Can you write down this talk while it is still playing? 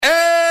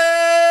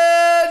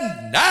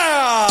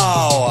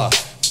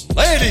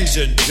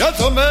Ladies and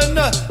gentlemen,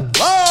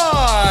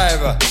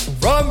 live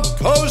from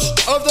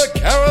coast of the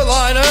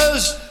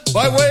Carolinas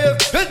by way of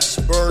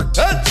Pittsburgh,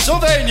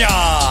 Pennsylvania,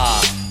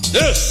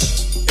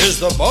 this is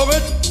the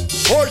moment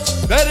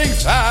sports betting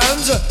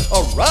fans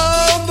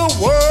around the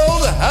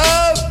world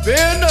have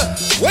been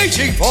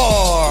waiting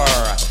for.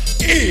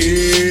 It's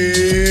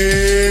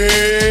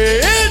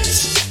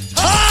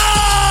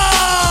time!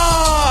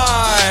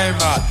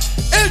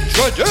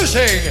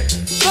 Introducing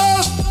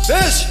the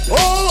Fistful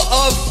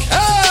of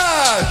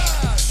Cash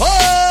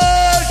Podcast!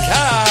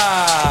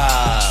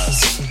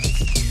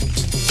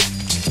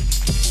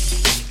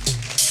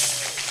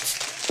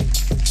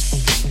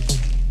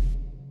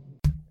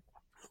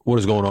 What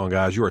is going on,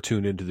 guys? You are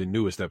tuned into the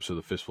newest episode of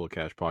the Fistful of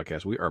Cash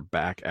Podcast. We are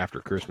back after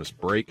Christmas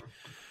break,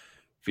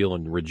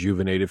 feeling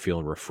rejuvenated,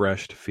 feeling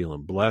refreshed,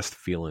 feeling blessed,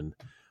 feeling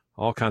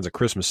all kinds of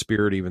Christmas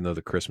spirit, even though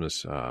the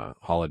Christmas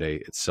holiday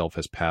itself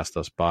has passed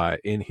us by.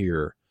 In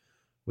here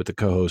with the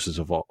co-hosts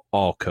of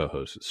all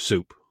co-hosts,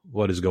 Soup.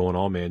 What is going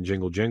on, man?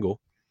 Jingle, jingle.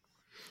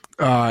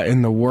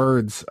 In the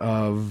words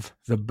of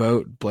the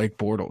boat, Blake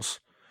Bortles,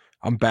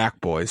 I'm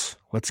back, boys.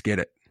 Let's get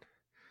it.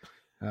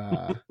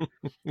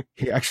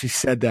 He actually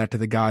said that to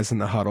the guys in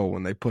the huddle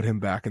when they put him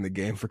back in the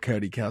game for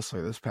Cody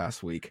Kessler this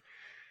past week.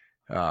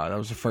 That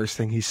was the first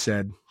thing he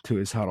said to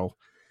his huddle.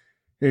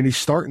 And he's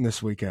starting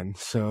this weekend.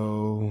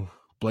 So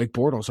Blake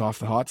Bortles off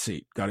the hot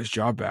seat, got his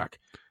job back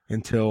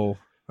until,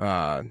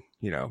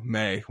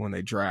 May when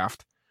they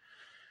draft.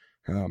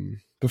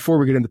 Before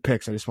we get into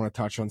picks, I just want to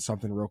touch on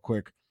something real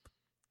quick.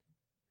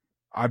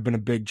 I've been a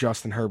big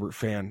Justin Herbert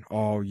fan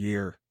all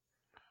year.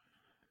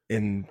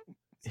 And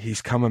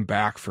he's coming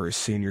back for his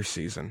senior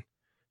season.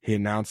 He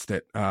announced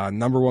it.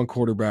 Number one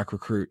quarterback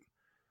recruit,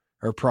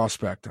 or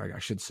prospect, I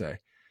should say.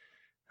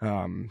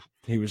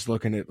 He was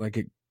looking at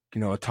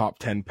a top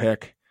 10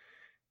 pick,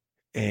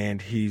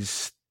 and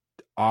he's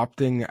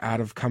opting out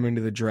of coming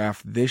to the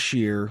draft this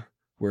year,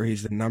 where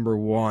he's the number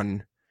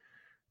one,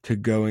 to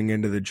going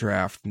into the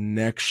draft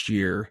next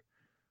year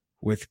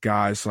with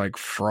guys like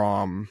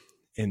Fromm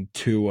and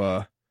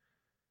Tua.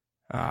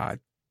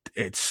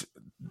 It's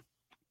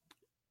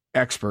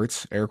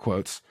experts, air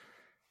quotes,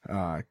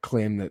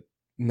 claim that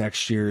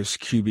next year's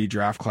QB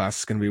draft class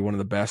is going to be one of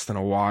the best in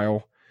a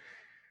while.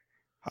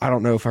 I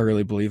don't know if I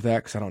really believe that,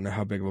 because I don't know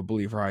how big of a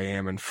believer I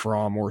am in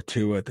Fromm or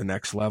Tua at the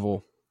next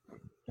level.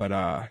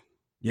 But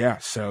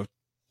so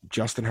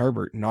Justin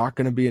Herbert, not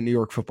going to be a New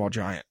York Football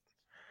Giant.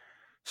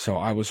 So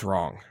I was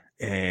wrong.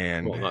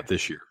 And well, not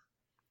this year.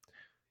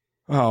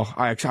 Well,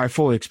 I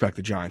fully expect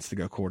the Giants to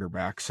go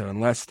quarterback. So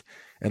unless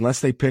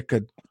they pick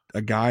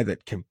a guy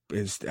that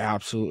is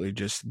absolutely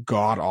just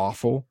god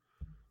awful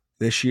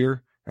this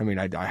year, I mean,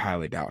 I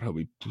highly doubt he'll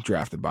be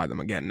drafted by them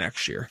again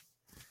next year.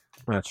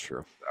 That's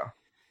true.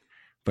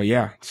 But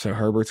yeah, so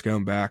Herbert's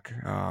going back.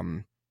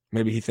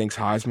 Maybe he thinks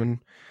Heisman.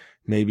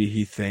 Maybe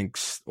he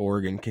thinks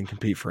Oregon can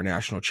compete for a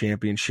national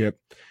championship.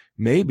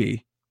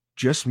 Maybe,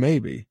 just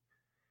maybe,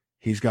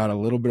 he's got a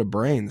little bit of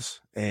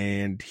brains,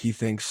 and he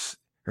thinks,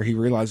 or he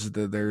realizes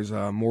that there's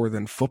more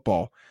than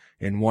football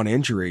in one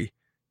injury.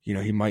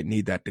 He might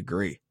need that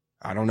degree.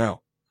 I don't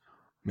know.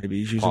 Maybe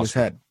he's using his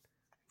head.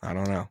 I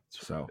don't know.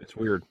 So it's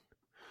weird.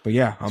 But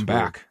yeah, I'm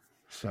back.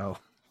 So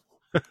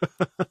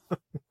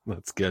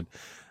that's good.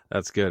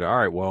 That's good. All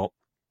right. Well,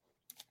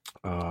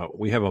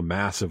 we have a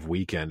massive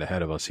weekend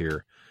ahead of us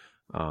here.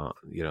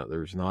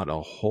 There's not a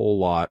whole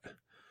lot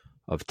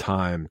of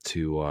time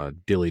to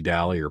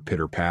dilly-dally or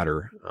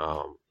pitter-patter.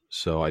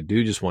 So I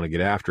do just want to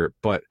get after it.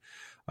 But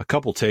a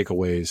couple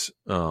takeaways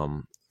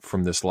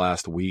from this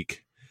last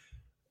week,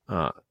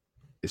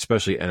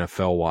 especially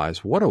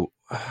NFL-wise. What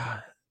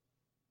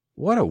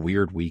a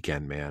weird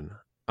weekend, man.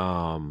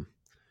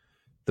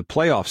 The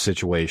playoff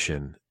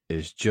situation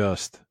is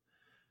just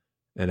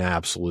an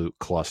absolute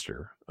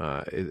cluster.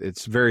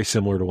 It's very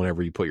similar to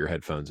whenever you put your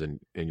headphones in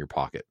your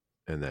pocket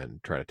and then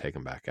try to take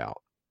them back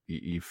out.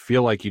 You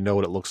feel like you know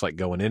what it looks like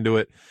going into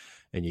it,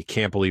 and you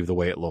can't believe the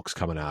way it looks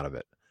coming out of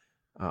it.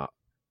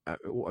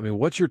 What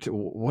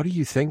are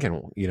you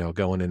thinking,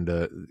 going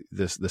into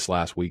this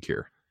last week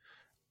here?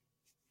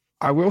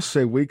 I will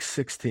say week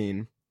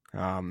 16,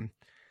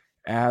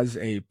 as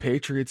a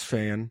Patriots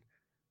fan,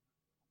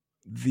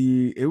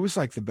 it was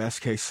like the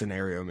best case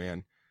scenario,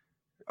 man.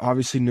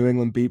 Obviously, New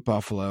England beat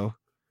Buffalo.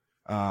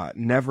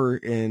 Never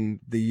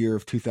in the year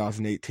of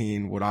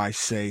 2018 would I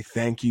say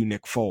thank you,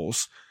 Nick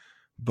Foles,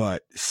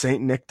 but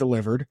Saint Nick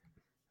delivered.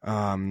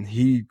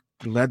 He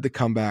led the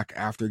comeback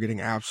after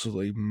getting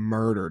absolutely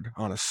murdered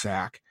on a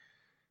sack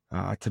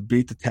to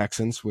beat the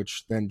Texans,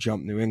 which then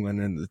jumped New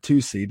England into the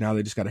 2 seed. Now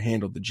they just got to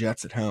handle the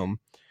Jets at home.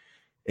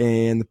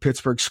 And the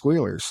Pittsburgh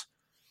Squealers.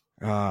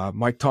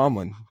 Mike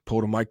Tomlin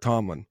pulled a Mike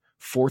Tomlin,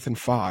 4th and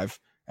 5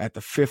 at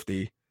the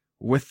 50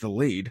 with the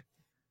lead.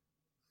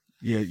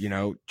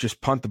 Just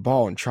punt the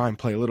ball and try and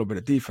play a little bit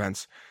of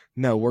defense.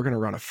 No, we're going to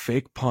run a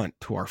fake punt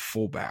to our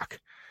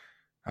fullback.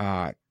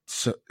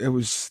 So it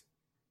was,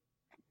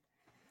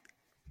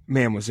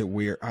 man, was it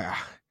weird.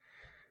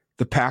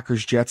 The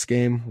Packers-Jets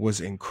game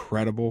was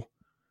incredible.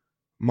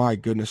 My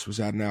goodness, was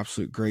that an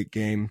absolute great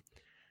game.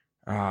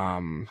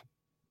 Yeah,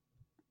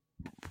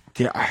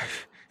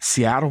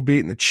 Seattle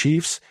beating the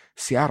Chiefs.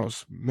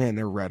 Seattle's, man,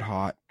 they're red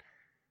hot.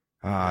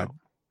 The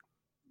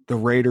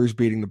Raiders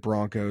beating the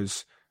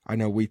Broncos. I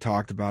know we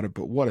talked about it,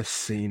 but what a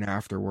scene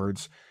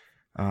afterwards.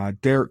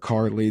 Derek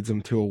Carr leads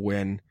them to a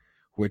win,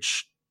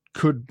 which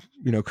could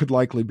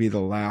likely be the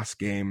last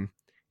game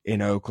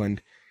in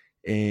Oakland.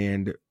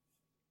 And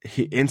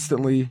he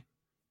instantly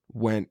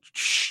went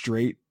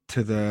straight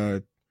to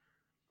the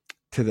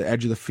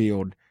edge of the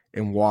field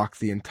and walked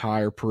the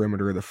entire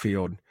perimeter of the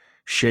field,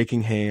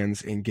 shaking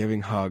hands and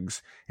giving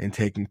hugs and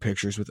taking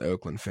pictures with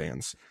Oakland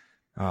fans.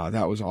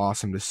 That was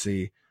awesome to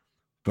see.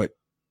 But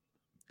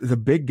the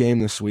big game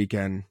this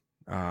weekend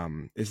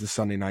is the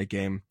Sunday night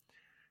game.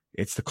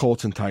 It's the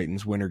Colts and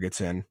Titans. Winner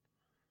gets in.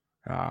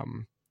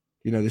 The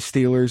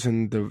Steelers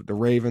and the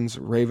Ravens.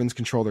 Ravens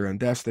control their own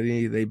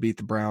destiny. They beat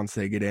the Browns.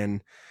 They get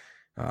in.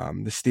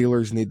 The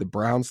Steelers need the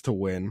Browns to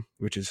win,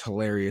 which is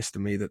hilarious to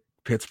me that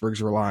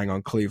Pittsburgh's relying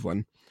on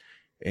Cleveland.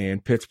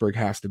 And Pittsburgh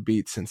has to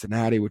beat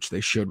Cincinnati, which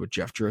they should with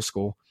Jeff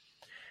Driscoll.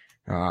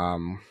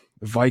 The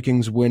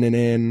Vikings winning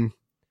in.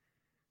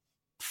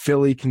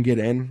 Philly can get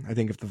in, I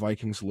think, if the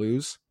Vikings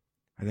lose.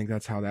 I think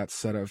that's how that's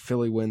set up.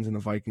 Philly wins and the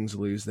Vikings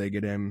lose, they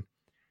get in.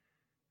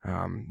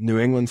 New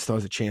England still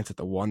has a chance at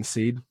the 1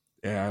 seed.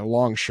 A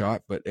long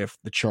shot, but if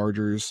the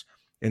Chargers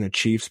and the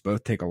Chiefs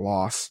both take a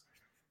loss,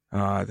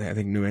 I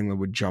think New England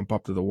would jump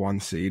up to the 1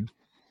 seed.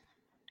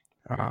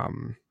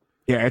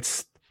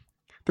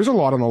 There's a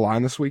lot on the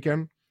line this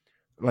weekend.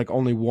 Like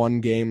only one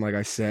game, like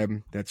I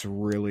said, that's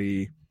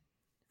really,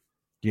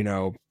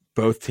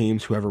 both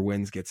teams, whoever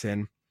wins gets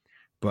in.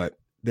 But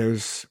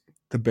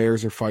the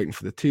Bears are fighting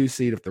for the 2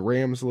 seed. If the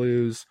Rams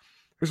lose,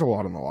 there's a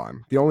lot on the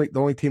line. The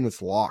only team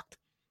that's locked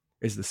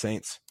is the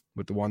Saints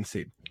with the 1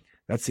 seed.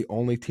 That's the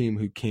only team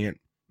who can't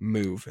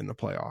move in the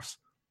playoffs.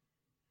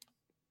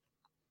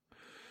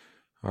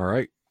 All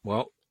right.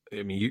 Well,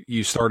 I mean,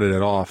 you started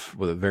it off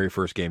with the very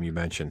first game you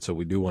mentioned, so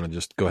we do want to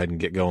just go ahead and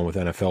get going with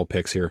NFL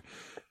picks here.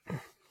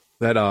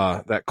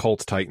 That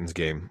Colts-Titans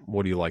game,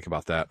 what do you like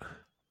about that?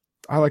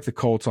 I like the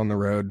Colts on the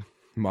road,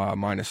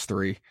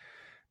 -3.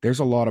 There's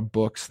a lot of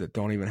books that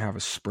don't even have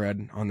a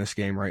spread on this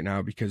game right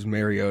now because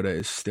Mariota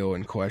is still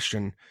in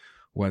question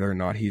whether or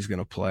not he's going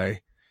to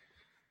play.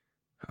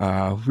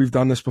 We've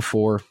done this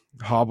before.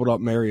 Hobbled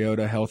up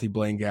Mariota, healthy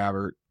Blaine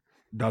Gabbert.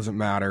 Doesn't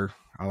matter.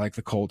 I like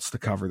the Colts to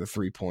cover the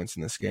 3 points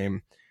in this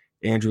game.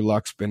 Andrew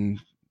Luck's been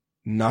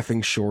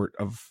nothing short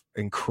of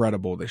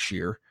incredible this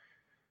year.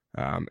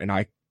 And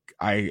I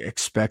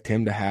expect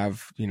him to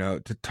have,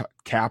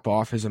 cap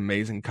off his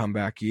amazing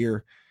comeback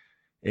year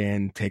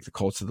and take the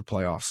Colts to the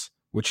playoffs,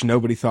 which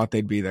nobody thought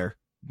they'd be there.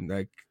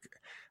 Like,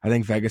 I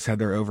think Vegas had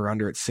their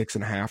over-under at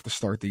 6.5 to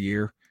start the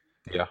year.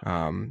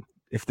 Yeah.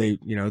 If they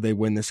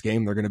win this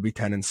game, they're going to be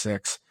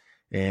 10-6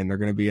 and they're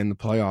going to be in the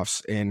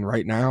playoffs. And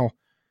right now,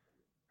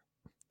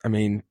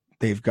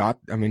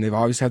 they've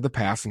always had the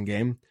passing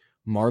game.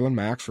 Marlon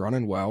Mack's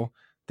running well.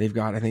 They've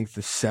got, I think,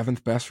 the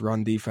 7th best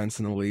run defense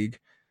in the league.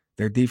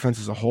 Their defense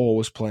as a whole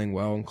was playing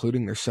well,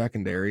 including their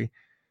secondary.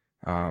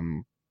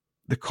 The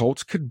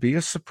Colts could be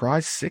a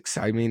surprise 6.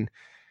 The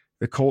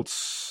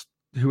Colts,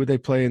 who would they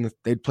play?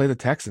 They'd play the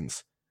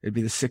Texans. It'd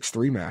be the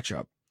 6-3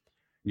 matchup.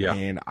 Yeah.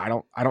 And I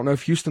don't know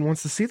if Houston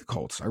wants to see the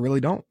Colts. I really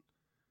don't.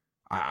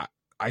 I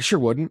sure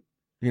wouldn't.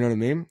 You know what I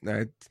mean?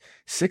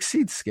 6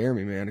 seeds scare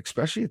me, man,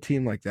 especially a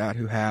team like that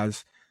who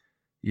has,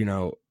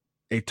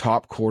 a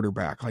top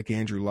quarterback like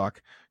Andrew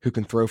Luck who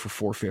can throw for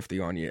 450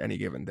 on you any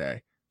given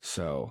day.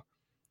 So,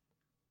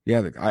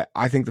 yeah,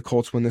 I think the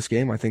Colts win this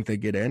game. I think they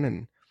get in,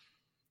 and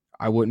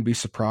I wouldn't be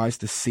surprised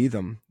to see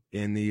them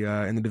in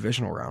the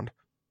divisional round.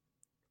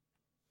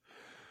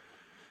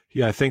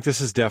 Yeah, I think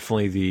this is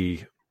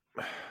definitely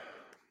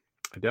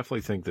I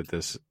definitely think that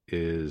this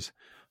is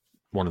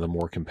one of the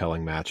more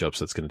compelling matchups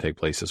that's going to take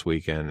place this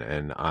weekend,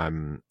 and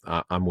I'm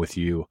with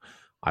you.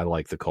 I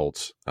like the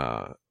Colts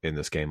in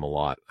this game a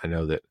lot. I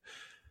know that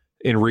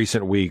in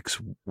recent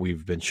weeks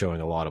we've been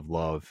showing a lot of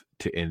love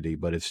to Indy,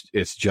 but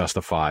it's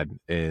justified.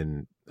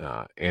 And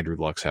Andrew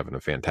Luck's having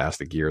a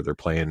fantastic year. They're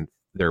playing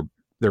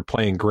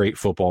great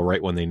football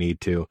right when they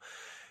need to,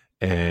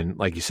 and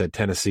like you said,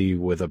 Tennessee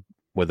with a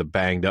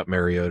banged up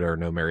Mariota or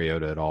no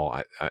Mariota at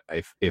all.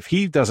 If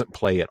he doesn't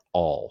play at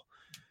all,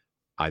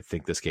 I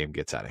think this game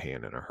gets out of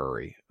hand in a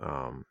hurry.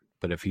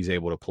 But if he's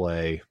able to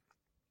play,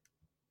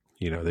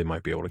 they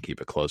might be able to keep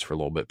it close for a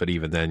little bit. But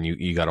even then,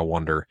 you got to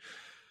wonder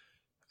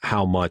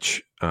how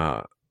much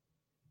time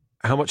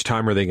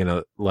are they going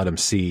to let him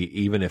see,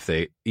 even if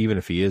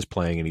he is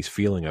playing and he's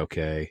feeling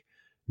okay,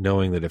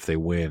 knowing that if they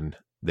win,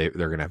 they're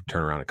going to have to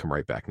turn around and come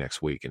right back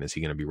next week. And is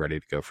he going to be ready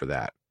to go for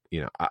that?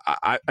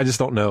 I just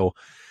don't know.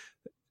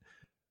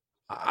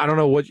 I don't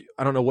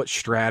know what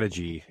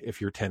strategy,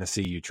 if you're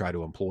Tennessee, you try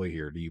to employ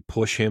here. Do you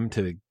push him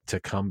to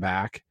come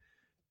back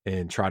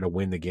and try to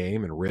win the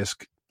game and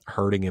risk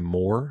hurting him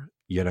more?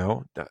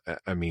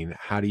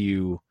 How do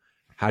you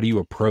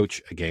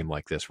approach a game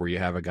like this where you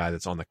have a guy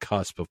that's on the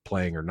cusp of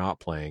playing or not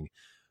playing,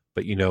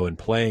 but in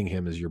playing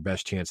him is your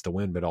best chance to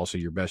win, but also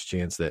your best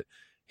chance that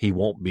he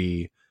won't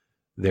be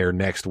there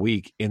next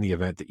week in the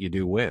event that you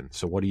do win.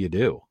 So what do you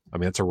do? I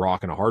mean, it's a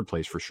rock and a hard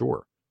place for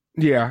sure.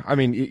 Yeah, I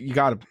mean, you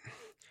got to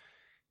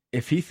 –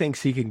 if he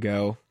thinks he can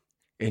go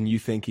and you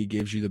think he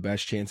gives you the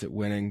best chance at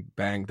winning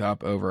banged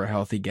up over a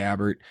healthy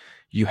Gabbert,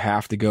 you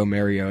have to go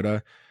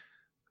Mariota,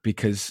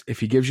 because if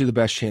he gives you the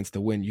best chance to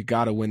win, you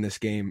got to win this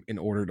game in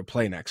order to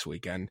play next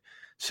weekend.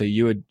 So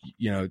you would,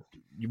 you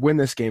win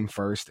this game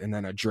first and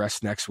then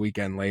address next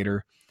weekend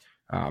later.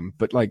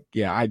 But like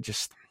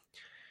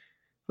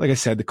I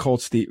said, the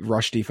Colts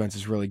rush defense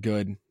is really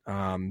good.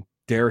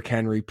 Derrick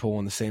Henry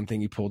pulling the same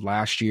thing he pulled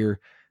last year,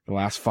 the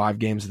last 5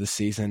 games of the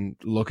season,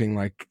 looking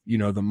like,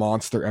 the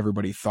monster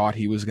everybody thought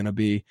he was going to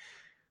be.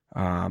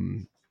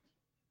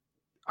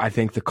 I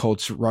think the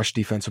Colts rush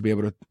defense will be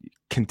able to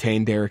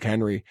contain Derrick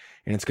Henry,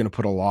 and it's going to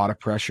put a lot of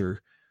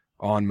pressure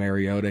on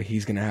Mariota.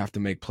 He's going to have to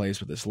make plays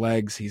with his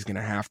legs. He's going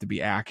to have to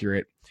be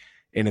accurate,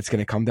 and it's going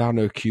to come down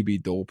to a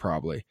QB duel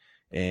probably.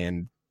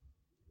 And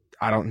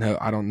I don't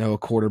know a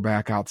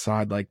quarterback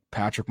outside like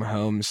Patrick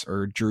Mahomes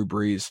or Drew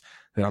Brees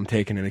that I'm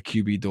taking in a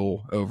QB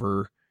duel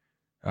over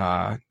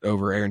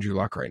Andrew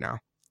Luck right now.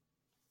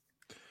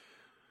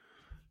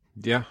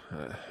 Yeah,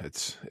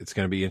 it's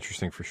going to be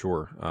interesting for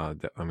sure.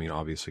 I mean,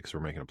 obviously because we're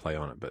making a play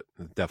on it, but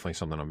definitely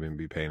something I'm going to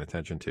be paying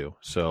attention to.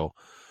 So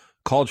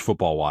college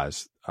football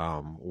wise,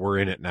 we're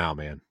in it now,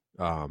 man.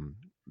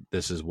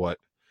 This is what,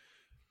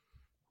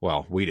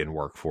 well, we didn't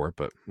work for it,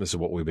 but this is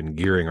what we've been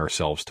gearing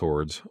ourselves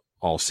towards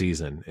all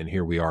season. And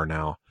here we are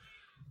now.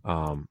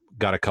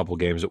 Got a couple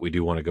games that we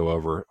do want to go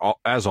over.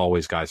 As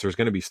always, guys, there's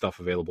going to be stuff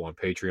available on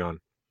Patreon.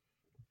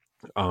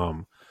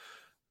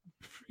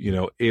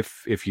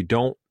 If you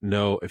don't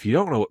know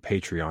what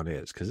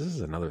Patreon is, because this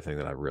is another thing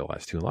that I've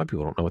realized too, a lot of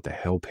people don't know what the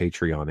hell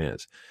Patreon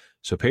is.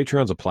 So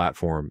Patreon's a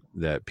platform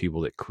that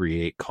people that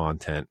create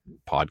content,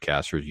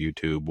 podcasters,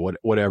 YouTube,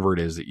 whatever it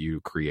is that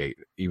you create,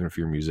 even if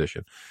you're a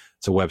musician,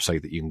 it's a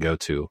website that you can go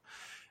to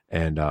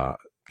and,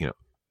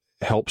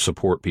 help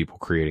support people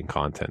creating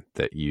content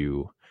that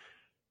you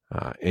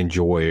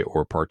enjoy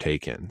or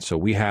partake in. So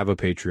we have a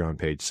Patreon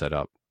page set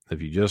up.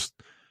 If you just,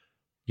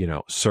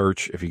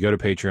 search, if you go to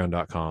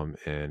patreon.com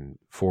and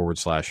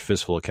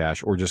 /fistful of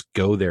cash, or just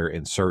go there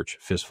and search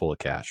Fistful of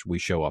Cash, we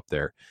show up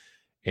there.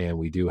 And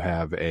we do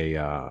have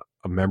a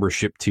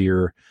membership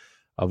tier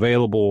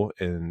available.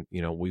 And,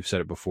 we've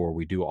said it before,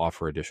 we do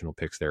offer additional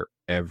picks there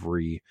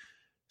every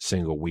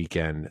single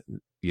weekend.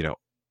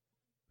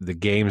 The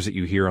games that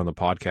you hear on the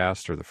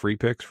podcast are the free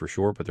picks for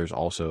sure, but there's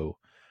also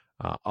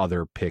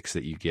other picks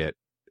that you get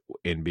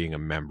in being a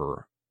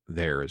member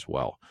there as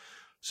well.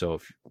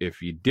 So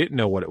if you didn't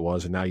know what it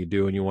was and now you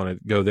do and you want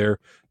to go there,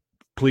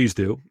 please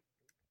do.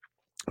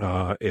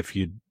 If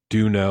you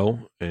do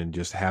know and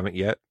just haven't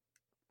yet,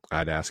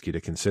 I'd ask you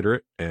to consider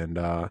it. And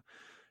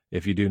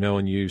if you do know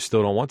and you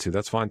still don't want to,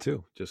 that's fine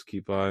too. Just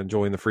keep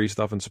enjoying the free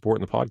stuff and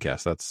supporting the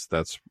podcast.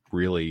 That's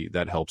really,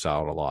 that helps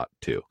out a lot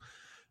too.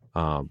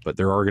 But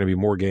there are going to be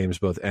more games,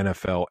 both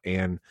NFL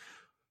and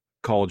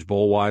college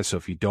bowl wise. So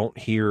if you don't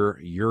hear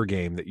your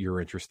game that you're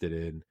interested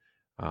in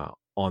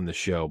on the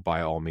show,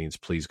 by all means,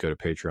 please go to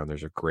Patreon.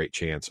 There's a great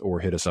chance, or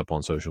hit us up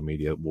on social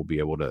media. We'll be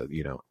able to,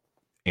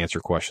 answer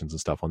questions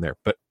and stuff on there.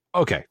 But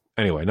okay.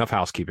 Anyway, enough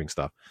housekeeping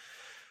stuff.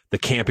 The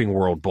Camping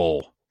World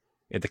Bowl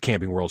at the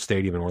Camping World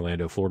Stadium in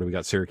Orlando, Florida. We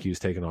got Syracuse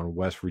taking on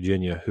West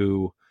Virginia,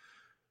 who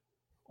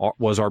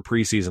was our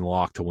preseason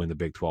lock to win the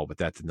Big 12, but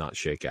that did not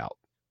shake out.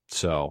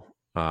 So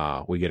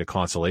we get a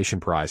consolation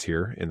prize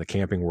here in the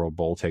Camping World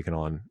Bowl, taking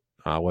on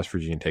West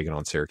Virginia, taking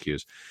on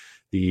Syracuse.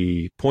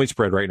 The point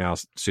spread right now,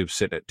 Soup's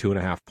sitting at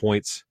 2.5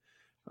 points,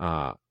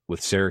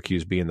 with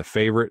Syracuse being the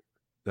favorite.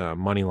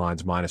 Money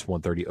lines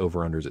 -130,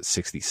 over-unders at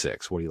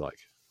 66. What do you like?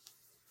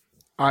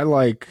 I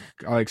like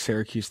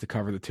Syracuse to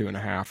cover the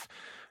 2.5.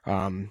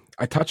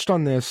 I touched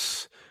on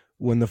this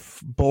when the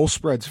bowl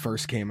spreads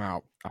first came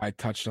out. I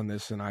touched on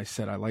this and I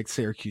said I like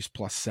Syracuse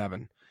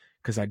 +7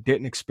 because I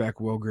didn't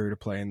expect Will Grier to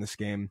play in this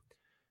game.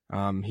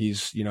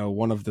 He's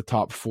one of the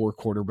top 4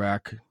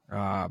 quarterback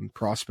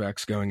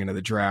prospects going into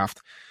the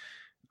draft.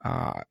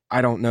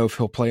 I don't know if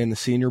he'll play in the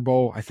Senior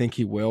Bowl. I think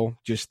he will,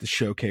 just to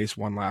showcase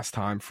one last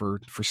time for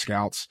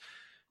scouts.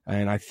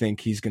 And I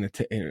think he's going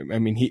to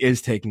he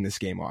is taking this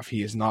game off.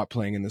 He is not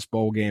playing in this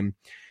bowl game.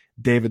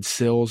 David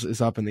Sills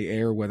is up in the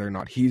air whether or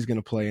not he's going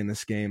to play in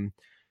this game.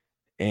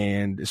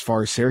 And as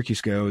far as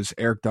Syracuse goes,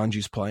 Eric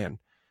Dungey's playing.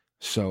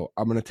 So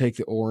I'm going to take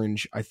the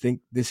orange. I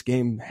think this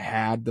game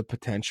had the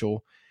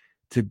potential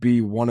to be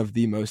one of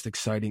the most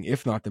exciting,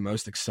 if not the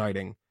most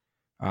exciting,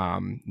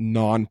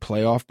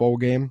 non-playoff bowl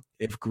game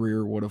if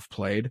Grier would have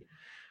played.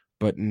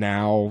 But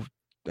now,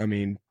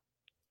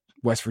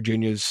 West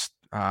Virginia's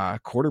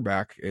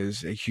quarterback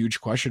is a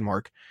huge question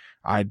mark.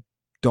 I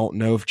don't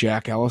know if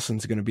Jack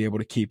Ellison's going to be able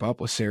to keep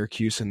up with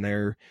Syracuse and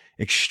their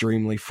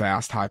extremely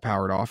fast,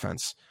 high-powered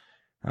offense.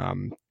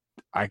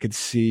 I could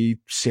see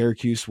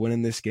Syracuse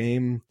winning this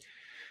game.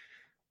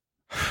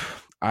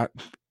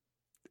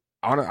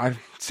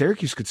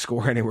 Syracuse could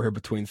score anywhere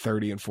between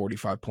 30 and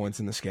 45 points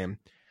in this game.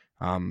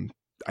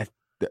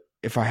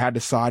 If I had to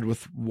side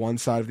with one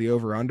side of the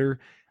over-under,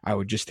 I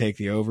would just take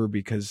the over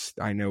because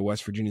I know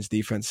West Virginia's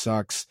defense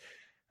sucks.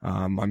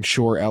 I'm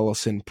sure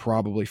Ellison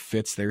probably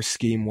fits their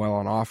scheme well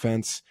on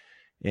offense,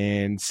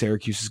 and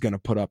Syracuse is going to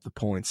put up the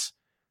points.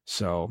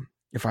 So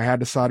if I had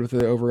to side with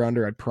the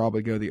over-under, I'd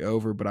probably go the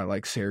over, but I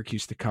like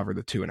Syracuse to cover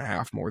the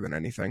 2.5 more than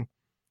anything.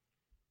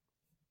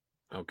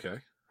 Okay.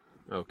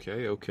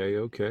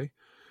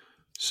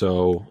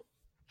 So,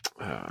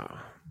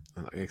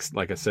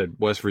 like I said,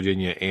 West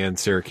Virginia and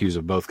Syracuse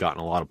have both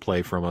gotten a lot of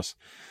play from us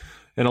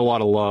and a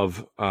lot of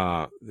love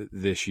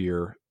this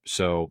year.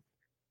 So,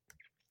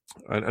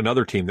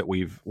 another team that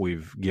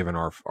we've given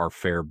our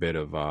fair bit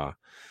of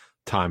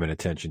time and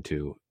attention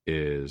to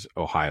is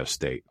Ohio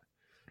State,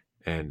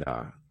 and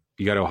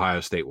you got Ohio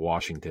State,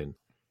 Washington,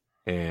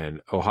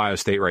 and Ohio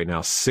State right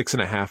now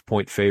 6.5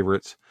 point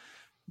favorites,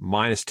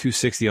 minus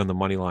 260 on the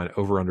money line.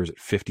 Over unders at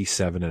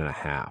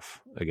 57.5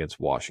 against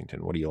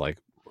Washington. What do you like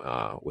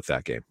with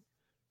that game?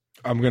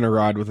 I'm gonna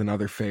ride with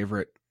another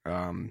favorite.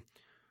 And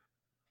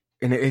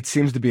it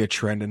seems to be a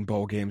trend in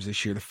bowl games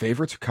this year. The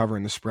favorites are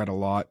covering the spread a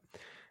lot.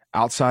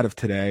 Outside of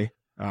today,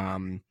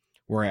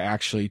 where I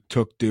actually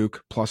took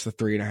Duke plus the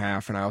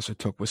 3.5, and I also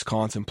took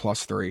Wisconsin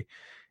plus 3,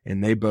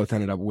 and they both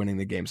ended up winning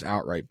the games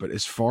outright. But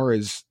as far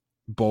as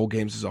bowl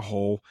games as a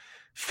whole,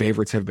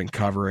 favorites have been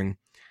covering.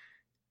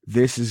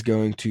 This is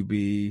going to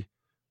be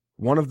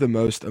one of the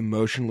most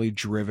emotionally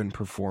driven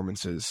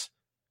performances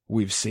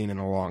we've seen in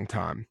a long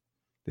time.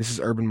 This is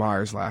Urban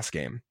Meyer's last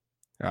game.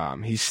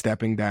 He's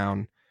stepping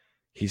down.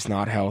 He's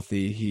not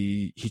healthy.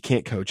 He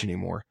can't coach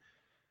anymore.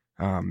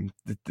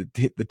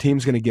 The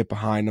team's going to get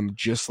behind him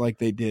just like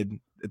they did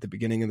at the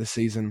beginning of the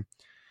season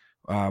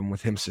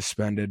with him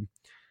suspended.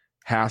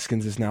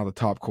 Haskins is now the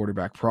top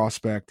quarterback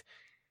prospect.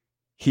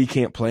 He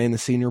can't play in the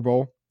Senior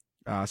Bowl.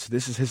 So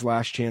this is his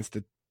last chance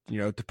to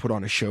put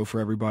on a show for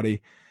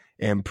everybody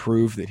and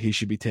prove that he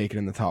should be taken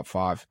in the top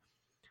 5.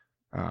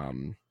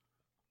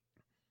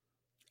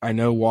 I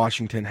know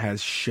Washington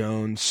has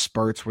shown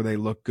spurts where they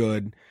look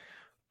good,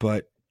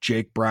 but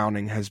Jake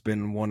Browning has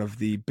been one of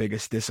the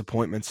biggest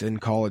disappointments in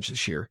college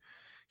this year.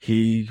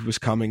 He was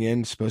coming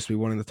in, supposed to be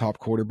one of the top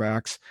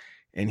quarterbacks,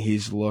 and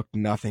he's looked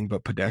nothing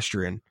but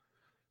pedestrian.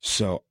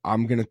 So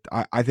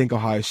I think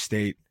Ohio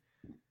State,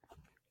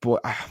 boy,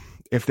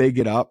 if they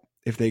get up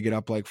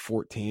like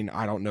 14,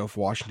 I don't know if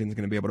Washington's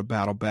going to be able to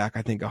battle back.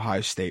 I think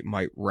Ohio State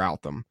might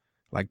rout them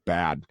like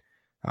bad.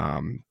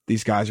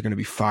 These guys are going to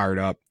be fired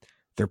up.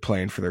 They're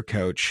playing for their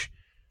coach.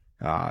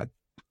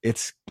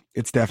 It's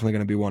definitely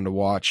going to be one to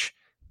watch.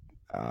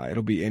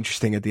 It'll be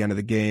interesting at the end of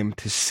the game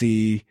to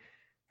see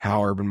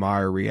how Urban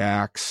Meyer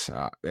reacts.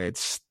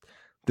 This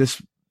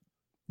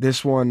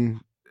will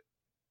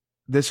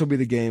be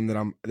the game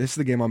this is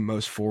the game I'm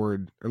most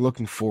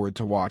looking forward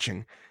to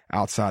watching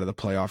outside of the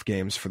playoff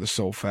games, for the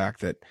sole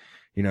fact that,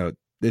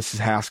 this is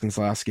Haskins'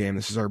 last game.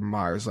 This is Urban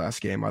Meyer's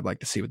last game. I'd like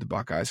to see what the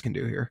Buckeyes can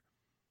do here.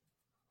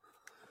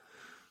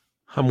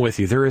 I'm with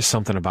you. There is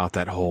something about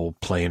that whole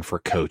playing for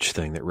coach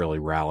thing that really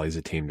rallies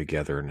a team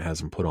together and has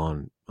them put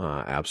on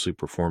absolute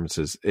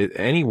performances.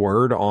 Any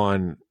word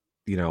on,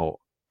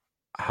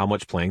 how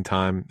much playing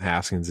time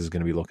Haskins is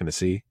going to be looking to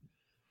see?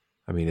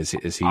 I mean, is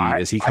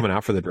he coming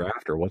out for the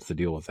draft, or what's the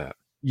deal with that?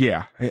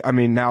 Yeah, I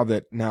mean, now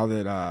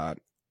that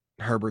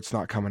Herbert's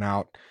not coming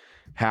out,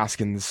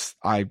 Haskins,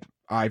 I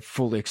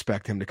fully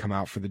expect him to come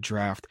out for the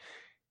draft.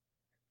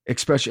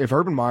 Especially if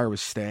Urban Meyer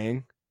was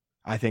staying,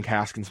 I think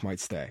Haskins might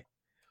stay.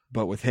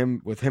 But with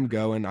him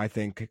going, I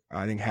think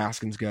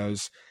Haskins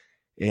goes,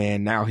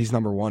 and now he's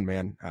number 1,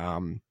 man.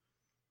 So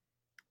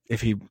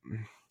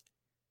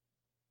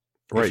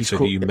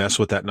do you mess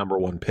with that number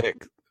 1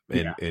 pick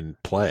in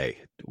play?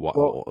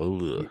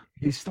 Well,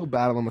 he's still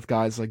battling with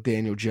guys like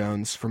Daniel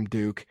Jones from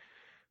Duke,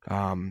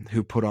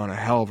 who put on a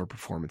hell of a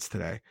performance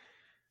today.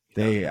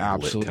 They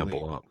absolutely lit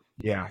Temple up.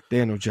 Yeah,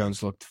 Daniel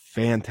Jones looked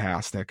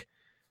fantastic.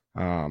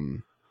 I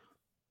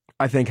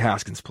think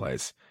Haskins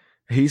plays.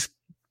 He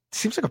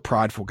seems like a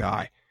prideful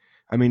guy.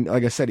 I mean,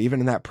 like I said, even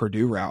in that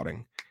Purdue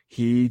routing,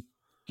 he,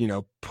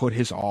 put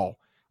his all,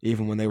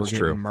 even when they were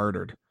getting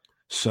murdered.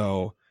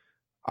 So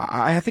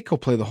I think he'll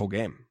play the whole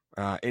game.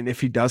 And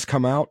if he does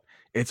come out,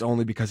 it's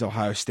only because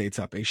Ohio State's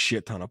up a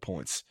shit ton of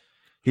points.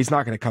 He's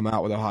not going to come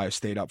out with Ohio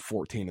State up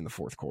 14 in the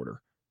fourth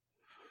quarter.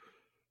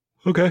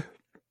 Okay.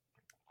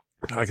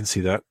 I can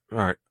see that. All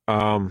right.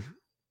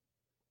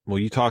 Well,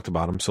 you talked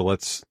about them, so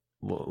let's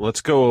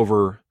go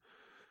over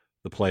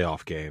the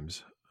playoff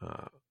games.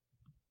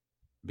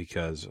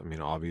 Because, I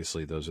mean,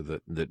 obviously those are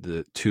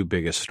the 2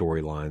 biggest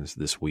storylines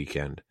this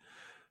weekend.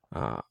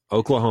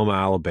 Oklahoma,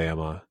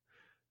 Alabama.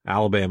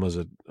 Alabama's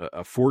a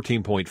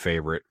 14-point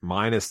favorite,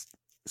 minus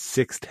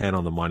 610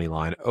 on the money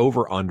line.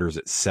 Over-unders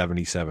at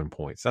 77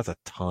 points. That's a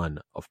ton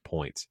of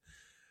points.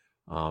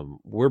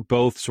 We're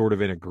both sort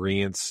of in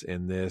agreement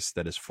in this,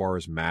 that as far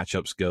as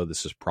matchups go,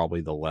 this is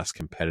probably the less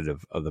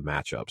competitive of the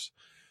matchups.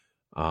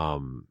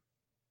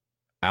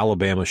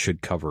 Alabama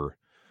should cover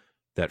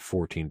that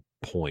 14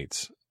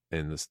 points,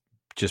 and this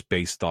just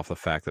based off the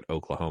fact that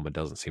Oklahoma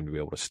doesn't seem to be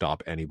able to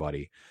stop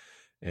anybody,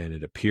 and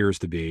it appears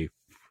to be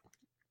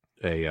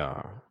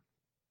a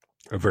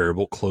a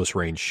variable close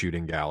range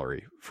shooting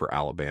gallery for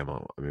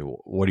Alabama. I mean,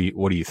 what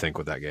do you think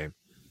with that game?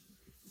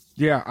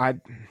 Yeah,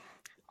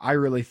 I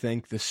really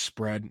think the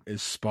spread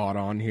is spot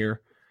on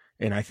here,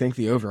 and I think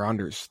the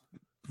over-under's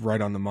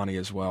right on the money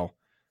as well.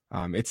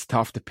 It's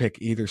tough to pick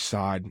either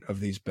side of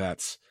these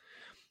bets.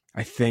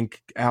 I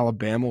think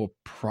Alabama will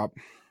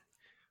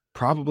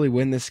probably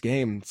win this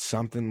game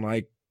something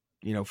like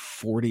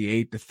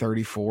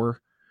 48-34,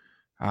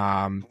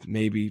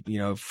 maybe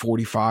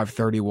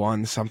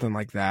 45-31, something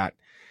like that.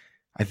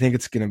 I think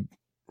it's gonna.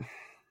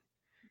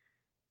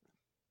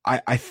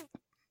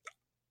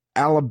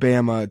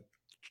 Alabama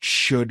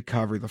should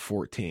cover the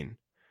 14,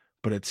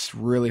 but it's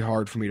really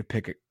hard for me to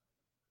pick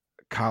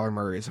Kyler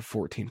Murray as a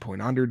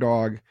 14-point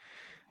underdog.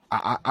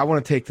 I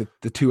want to take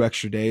the 2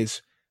 extra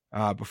days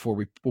before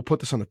we'll put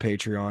this on the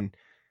Patreon.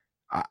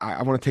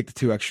 I want to take the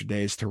 2 extra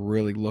days to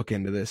really look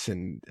into this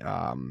and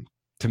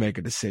to make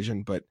a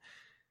decision. But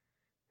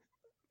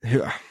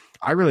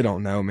I really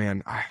don't know,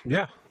 man.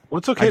 Well,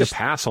 it's okay to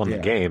pass on the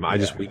game.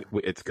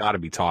 It's got to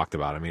be talked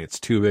about. I mean, it's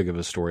too big of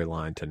a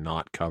storyline to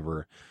not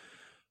cover.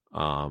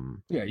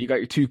 You got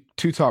your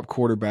two top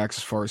quarterbacks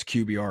as far as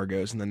QBR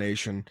goes in the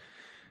nation.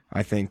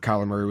 I think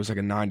Kyler Murray was like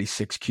a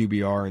 96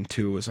 QBR and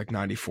Tua was like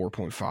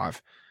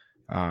 94.5.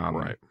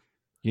 Right.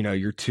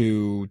 Your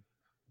 2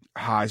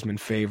 Heisman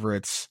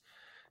favorites.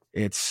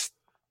 It's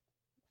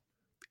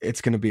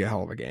going to be a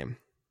hell of a game.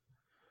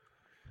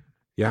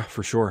 Yeah,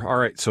 for sure. All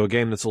right. So a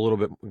game that's a little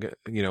bit,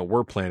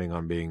 we're planning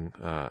on being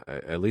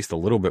at least a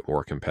little bit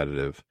more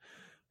competitive.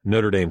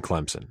 Notre Dame,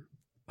 Clemson.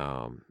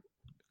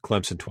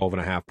 Clemson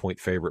 12.5 point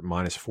favorite,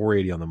 minus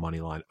 480 on the money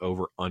line.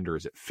 Over under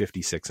is at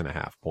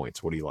 56.5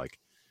 points. What do you like?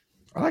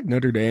 I like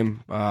Notre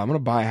Dame. I'm going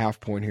to buy a half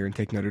point here and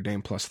take Notre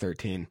Dame plus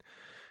 13.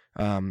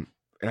 And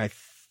I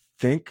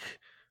think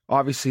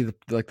obviously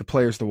the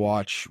players to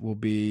watch will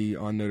be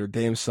on Notre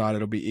Dame's side.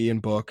 It'll be Ian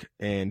Book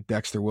and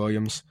Dexter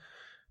Williams,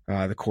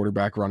 the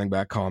quarterback running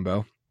back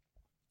combo.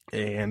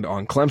 And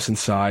on Clemson's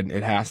side,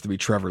 it has to be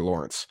Trevor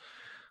Lawrence.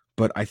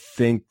 But I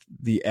think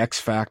the X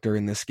factor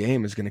in this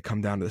game is going to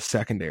come down to the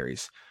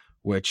secondaries,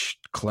 which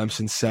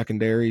Clemson's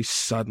secondary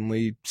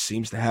suddenly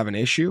seems to have an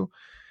issue.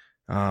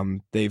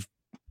 They've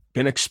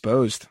been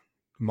exposed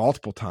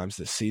multiple times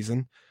this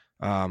season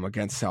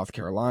against South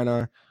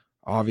Carolina,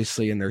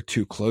 obviously in their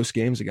 2 close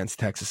games against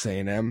Texas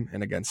A&M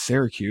and against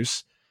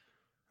Syracuse.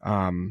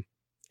 And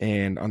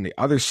on the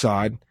other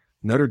side,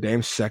 Notre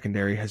Dame's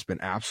secondary has been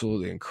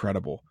absolutely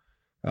incredible.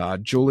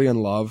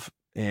 Julian Love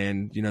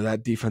and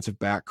that defensive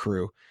back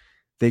crew,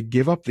 they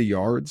give up the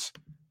yards,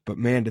 but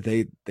man, do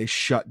they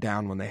shut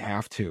down when they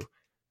have to.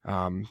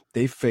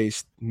 They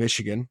faced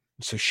Michigan,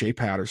 so Shea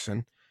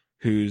Patterson,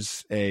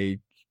 who's a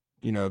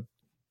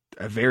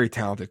very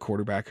talented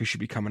quarterback who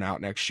should be coming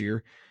out next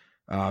year.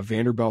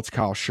 Vanderbilt's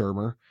Kyle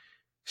Shermer,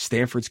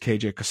 Stanford's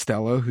KJ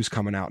Costello, who's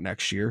coming out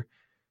next year.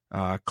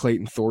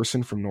 Clayton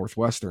Thorson from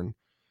Northwestern.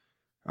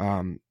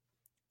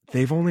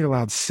 They've only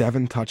allowed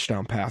 7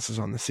 touchdown passes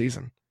on the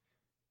season.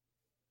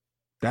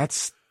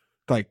 That's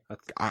like,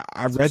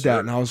 I read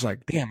that and I was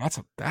like, damn,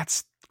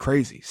 that's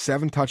crazy.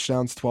 7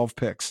 touchdowns, 12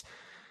 picks.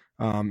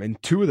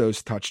 And 2 of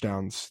those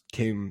touchdowns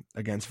came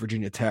against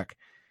Virginia Tech.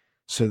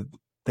 So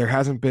there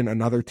hasn't been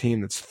another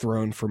team that's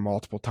thrown for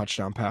multiple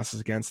touchdown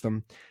passes against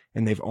them,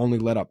 and they've only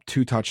let up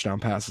 2 touchdown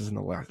passes in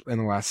the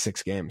last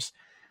 6 games.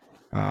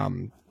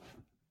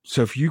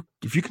 So if you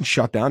can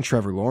shut down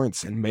Trevor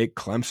Lawrence and make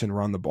Clemson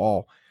run the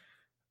ball,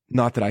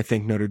 not that I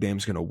think Notre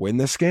Dame's going to win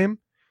this game,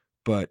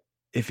 but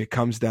if it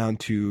comes down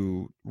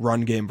to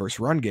run game versus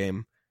run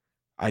game,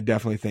 I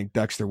definitely think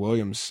Dexter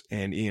Williams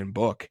and Ian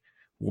Book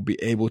will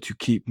be able to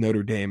keep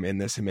Notre Dame in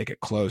this and make it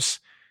close.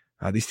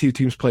 These 2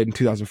 teams played in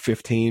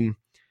 2015.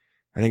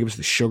 I think it was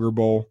the Sugar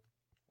Bowl.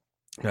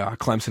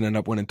 Clemson ended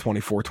up winning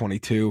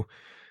 24-22.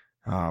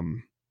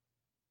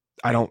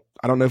 I don't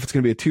know if it's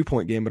going to be a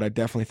 2-point game, but I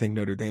definitely think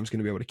Notre Dame's going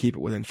to be able to keep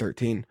it within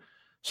 13.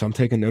 So I'm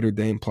taking Notre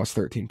Dame plus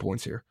 13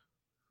 points here.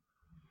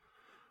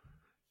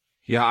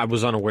 Yeah, I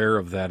was unaware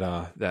of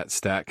that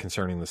stat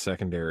concerning the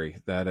secondary.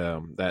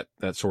 That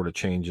sort of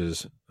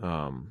changes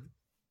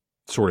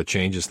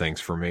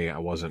things for me. I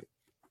wasn't.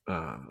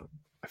 I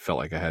felt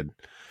like I had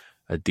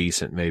a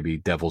decent, maybe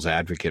devil's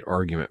advocate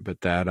argument,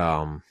 but that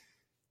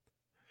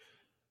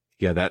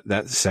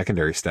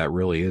secondary stat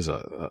really is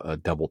a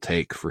double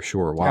take for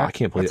sure. Wow, yeah, I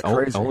can't believe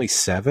it. Only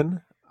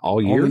 7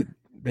 all year.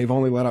 They've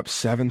only let up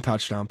 7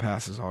 touchdown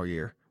passes all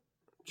year.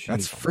 Jeez,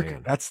 that's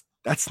freaking.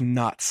 That's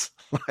nuts.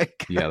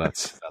 Yeah,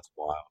 that's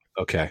wild.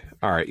 Okay,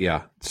 all right,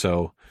 yeah.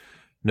 So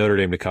Notre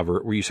Dame to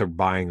cover. Were you said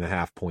buying the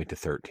half point to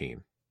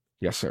 13?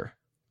 Yes, sir.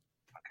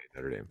 Okay,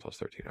 Notre Dame plus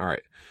 13. All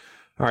right.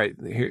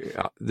 Here,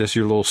 this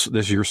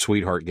is your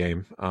sweetheart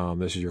game.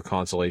 This is your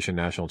consolation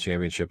national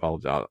championship.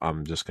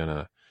 I'm just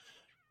gonna.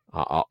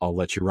 I'll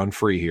let you run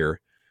free here.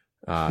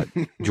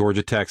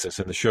 Georgia, Texas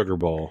in the Sugar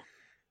Bowl.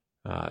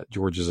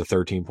 Georgia's a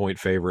 13-point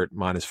favorite,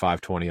 minus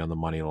 520 on the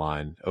money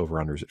line.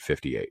 Over-unders at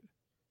 58.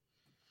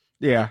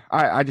 Yeah,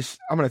 I'm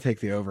going to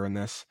take the over in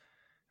this.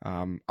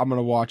 I'm going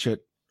to watch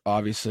it.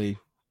 Obviously,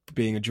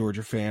 being a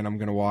Georgia fan, I'm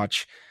going to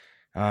watch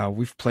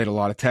We've played a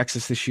lot of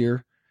Texas this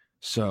year,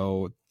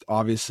 so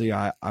obviously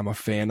I'm a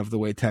fan of the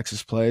way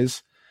Texas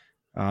plays.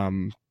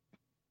 I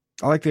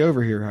like the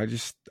over here.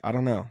 I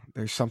don't know.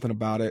 There's something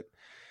about it.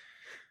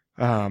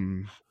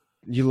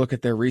 You look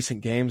at their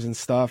recent games and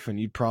stuff, and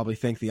you'd probably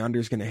think the under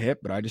is going to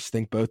hit, but I just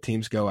think both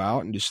teams go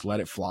out and just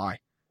let it fly.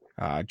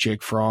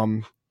 Jake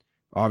Fromm,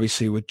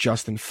 obviously with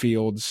Justin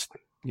Fields,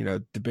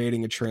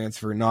 debating a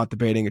transfer, not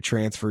debating a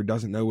transfer,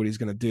 doesn't know what he's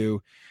going to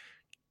do.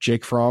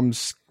 Jake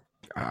Fromm's,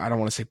 I don't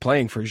want to say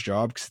playing for his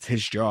job because it's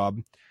his job,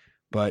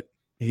 but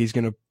he's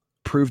going to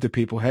prove to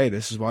people, hey,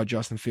 this is why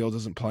Justin Fields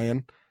isn't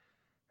playing.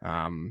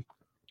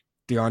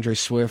 DeAndre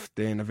Swift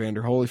and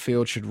Evander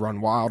Holyfield should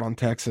run wild on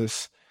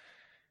Texas.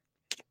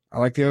 I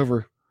like the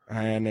over,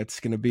 and it's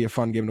going to be a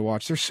fun game to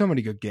watch. There's so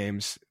many good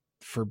games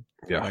for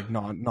like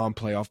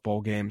non-playoff bowl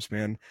games,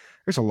 man.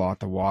 There's a lot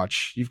to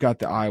watch. You've got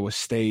the Iowa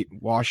State,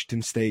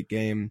 Washington State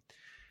game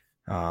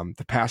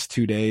the past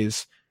 2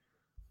 days.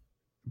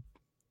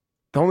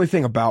 The only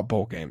thing about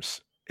bowl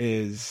games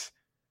is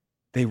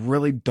they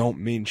really don't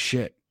mean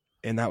shit,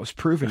 and that was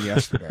proven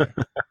yesterday.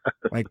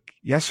 Like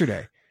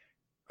yesterday,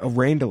 a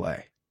rain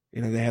delay.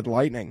 They had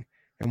lightning,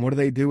 and what do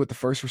they do with the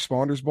First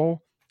Responders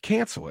Bowl?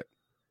 Cancel it.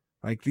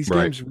 Like these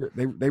games,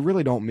 they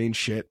really don't mean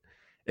shit,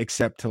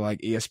 except to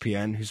like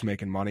ESPN, who's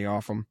making money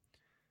off them.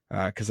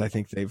 Because I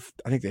think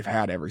they've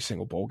had every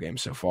single bowl game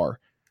so far.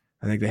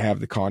 I think they have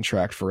the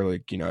contract for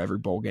like every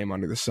bowl game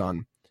under the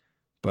sun.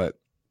 But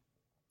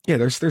yeah,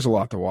 there's a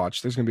lot to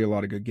watch. There's gonna be a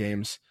lot of good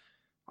games.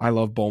 I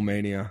love Bowl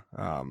Mania.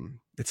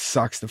 It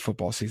sucks the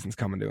football season's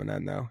coming to an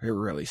end though. It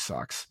really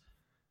sucks.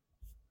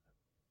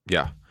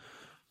 Yeah,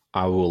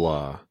 I will.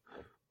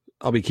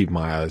 I'll be keeping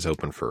my eyes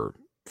open for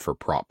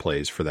prop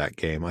plays for that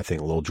game. I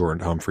think Lil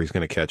Jordan Humphrey's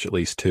going to catch at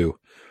least 2.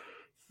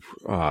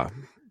 I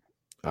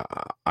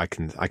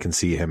can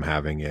see him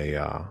having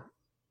a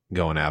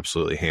going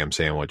absolutely ham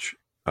sandwich,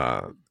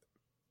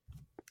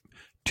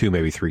 2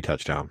 maybe 3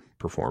 touchdown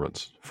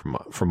performance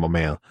from a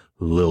man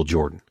Lil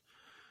Jordan.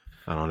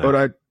 I don't know,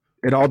 but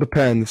it all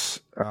depends.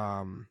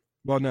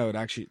 Well, no,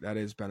 that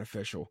is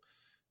beneficial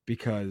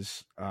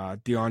because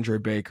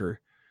DeAndre Baker,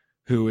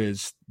 who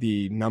is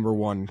the number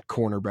 1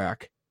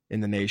 cornerback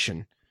in the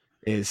nation,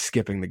 is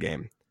skipping the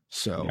game.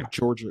 So yeah.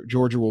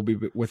 Georgia will be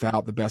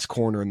without the best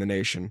corner in the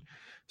nation.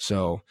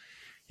 So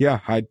yeah,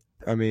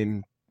 I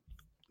mean,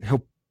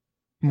 he'll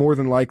more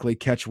than likely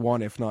catch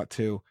 1, if not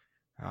 2.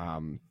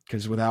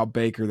 Because without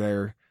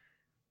Baker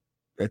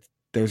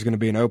there's going to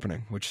be an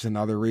opening, which is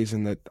another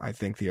reason that I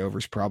think the over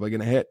is probably going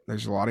to hit.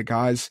 There's a lot of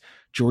guys,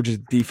 Georgia's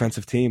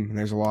defensive team, and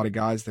there's a lot of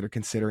guys that are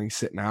considering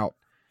sitting out,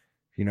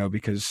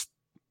 because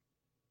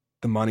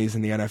the money's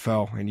in the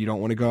NFL, and you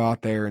don't want to go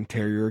out there and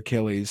tear your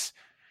Achilles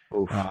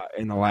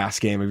in the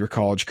last game of your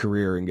college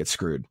career and get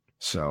screwed.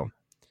 So,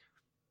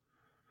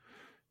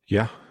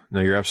 yeah, no,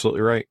 you're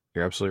absolutely right.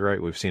 You're absolutely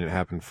right. We've seen it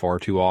happen far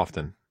too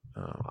often.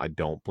 I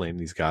don't blame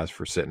these guys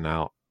for sitting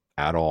out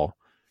at all.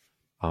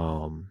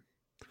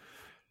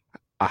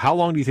 How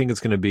long do you think it's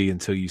going to be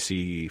until you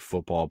see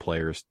football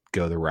players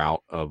go the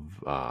route of,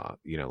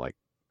 like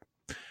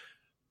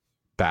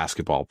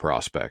basketball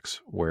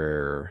prospects,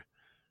 where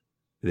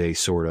they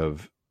sort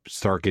of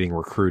start getting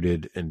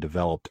recruited and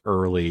developed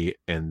early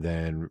and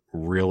then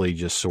really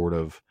just sort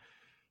of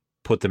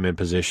put them in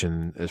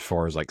position as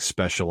far as like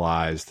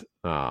specialized,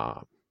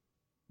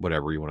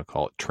 whatever you want to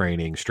call it,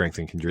 training, strength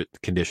and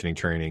conditioning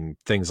training,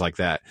 things like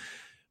that,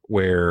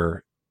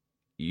 where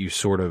you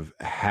sort of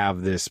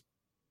have this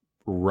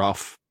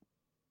rough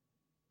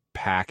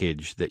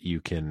package that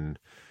you can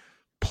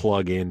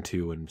plug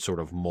into and sort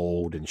of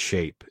mold and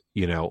shape.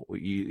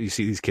 You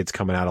see these kids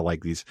coming out of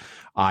like these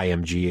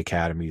IMG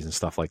academies and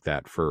stuff like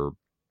that for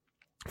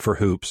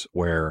hoops,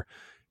 where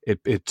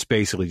it's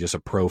basically just a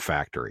pro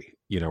factory,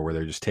 where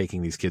they're just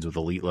taking these kids with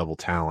elite level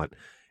talent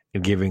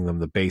and giving them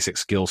the basic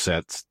skill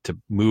sets to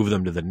move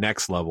them to the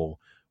next level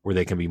where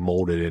they can be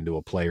molded into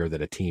a player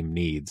that a team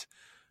needs.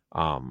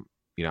 Do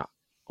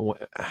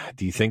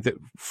you think that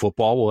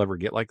football will ever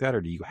get like that,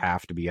 or do you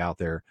have to be out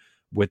there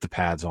with the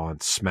pads on,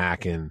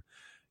 smacking,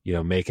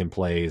 making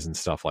plays and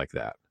stuff like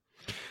that?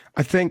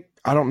 I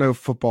don't know if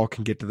football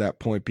can get to that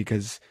point,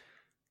 because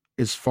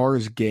as far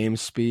as game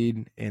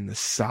speed and the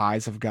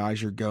size of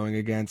guys you're going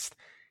against,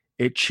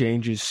 it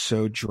changes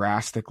so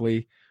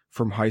drastically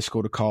from high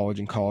school to college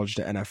and college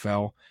to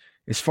NFL.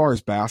 As far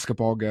as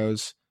basketball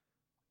goes,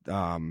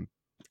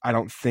 I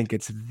don't think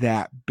it's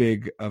that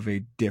big of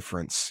a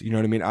difference. You know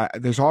what I mean?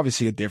 There's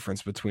obviously a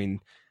difference between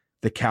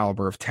the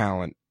caliber of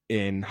talent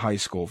in high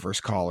school versus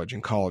college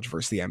and college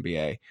versus the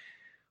NBA.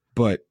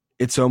 But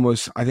it's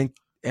almost, I think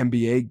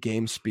NBA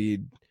game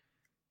speed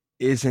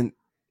it's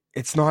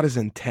not as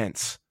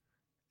intense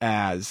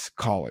as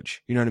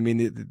college. You know what I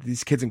mean?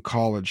 These kids in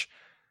college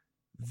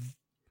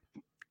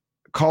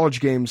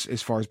games,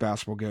 as far as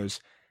basketball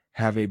goes,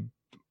 have a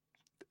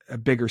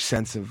bigger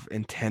sense of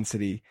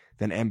intensity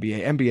than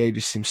NBA. NBA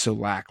just seems so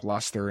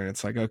lackluster, and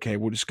it's like, okay,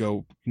 we'll just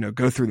go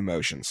through the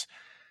motions.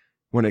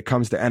 When it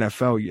comes to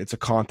NFL, it's a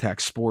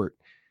contact sport.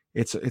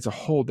 It's a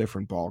whole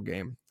different ball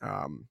game.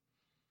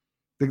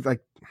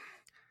 Like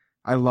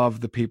I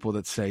love the people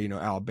that say,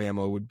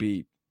 Alabama would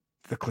beat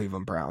the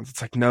Cleveland Browns.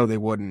 It's like, no, they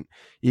wouldn't.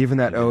 Even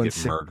that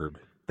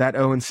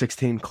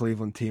 0-16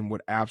 Cleveland team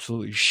would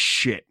absolutely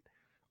shit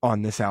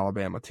on this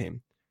Alabama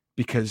team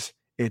because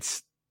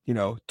it's,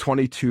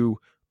 22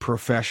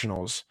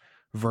 professionals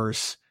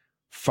versus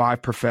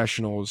 5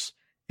 professionals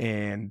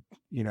and,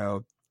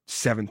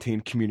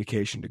 17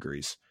 communication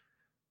degrees.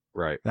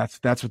 Right.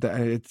 That's what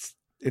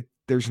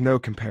there's no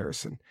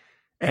comparison.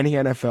 Any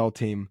NFL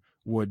team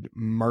would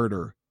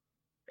murder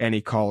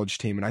any college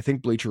team. And I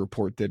think Bleacher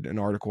Report did an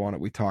article on it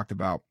we talked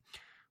about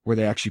where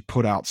they actually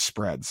put out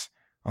spreads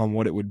on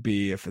what it would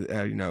be if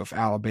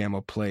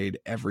Alabama played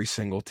every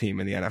single team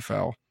in the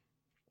NFL.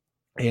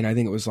 And I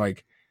think it was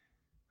like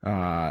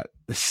the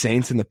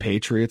Saints and the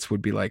Patriots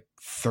would be like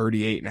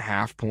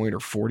 38.5 point or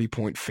 40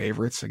 point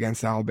favorites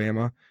against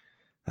Alabama.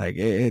 Like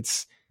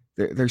there's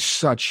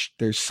such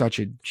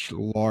a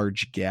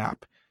large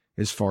gap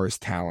as far as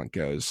talent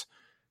goes.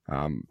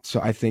 So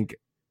I think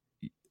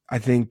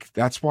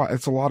that's why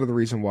it's a lot of the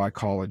reason why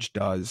college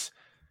does,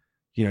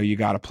 you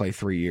got to play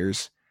 3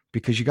 years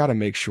because you got to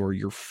make sure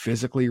you're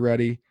physically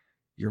ready,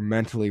 you're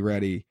mentally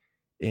ready,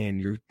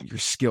 and your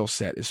skill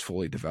set is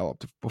fully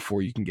developed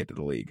before you can get to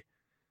the league.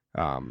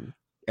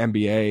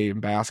 NBA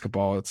and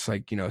basketball, it's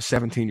like, a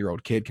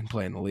 17-year-old kid can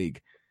play in the league.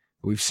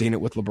 We've seen it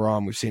with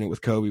LeBron. We've seen it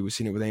with Kobe. We've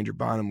seen it with Andrew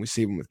Bynum. We've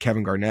seen it with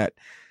Kevin Garnett.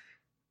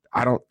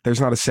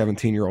 There's not a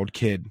 17-year-old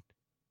kid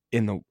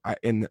in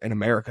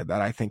America that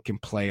I think can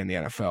play in the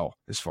NFL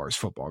as far as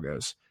football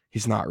goes.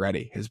 He's not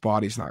ready. His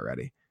body's not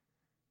ready.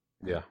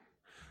 Yeah.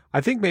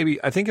 I think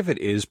if it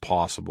is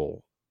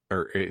possible,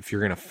 or if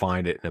you're going to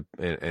find it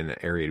in an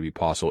area to be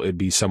possible, it'd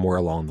be somewhere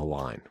along the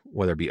line,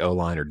 whether it be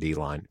O-line or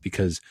D-line,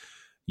 because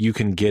you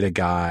can get a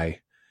guy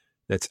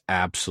that's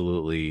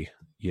absolutely,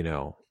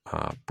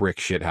 brick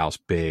shithouse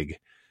big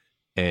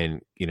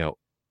and,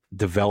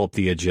 develop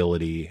the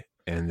agility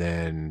and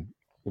then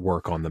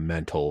work on the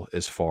mental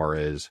as far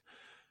as,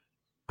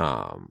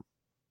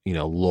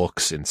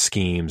 looks and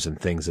schemes and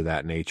things of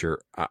that nature.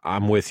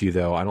 I'm with you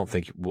though. I don't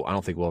think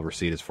we'll ever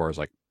see it as far as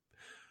like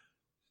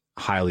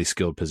highly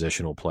skilled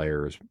positional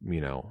players,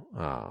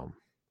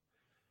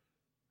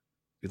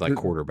 like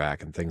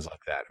quarterback and things like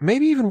that.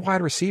 Maybe even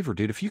wide receiver,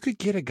 dude. If you could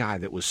get a guy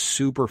that was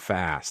super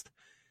fast,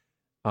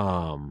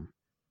 and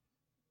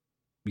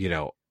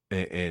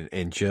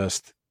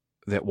just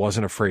that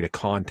wasn't afraid of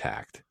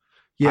contact.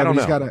 Yeah, I don't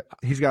know.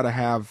 He's got to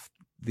have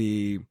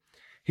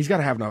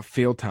enough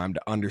field time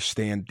to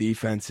understand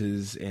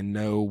defenses and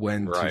know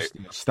when to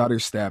stutter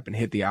step and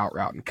hit the out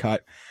route and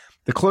cut.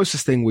 The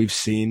closest thing we've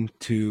seen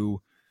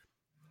to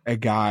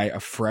a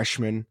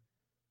freshman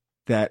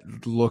that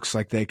looks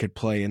like they could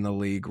play in the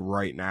league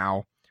right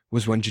now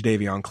was when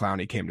Jadeveon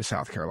Clowney came to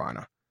South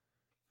Carolina.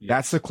 Yeah.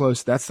 That's the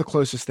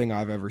closest thing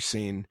I've ever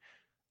seen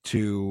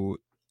to,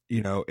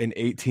 an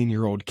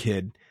 18-year-old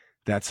kid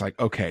that's like,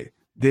 okay,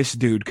 this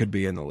dude could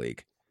be in the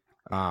league.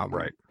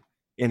 Right.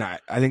 And I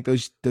think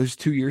those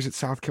 2 years at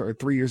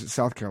 3 years at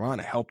South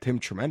Carolina helped him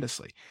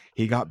tremendously.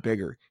 He got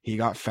bigger. He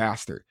got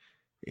faster.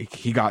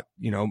 He got,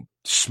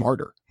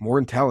 smarter, more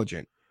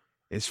intelligent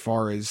as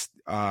far as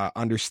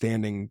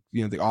understanding,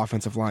 the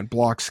offensive line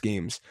block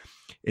schemes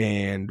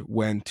and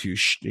when to,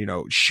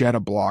 shed a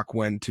block,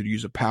 when to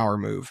use a power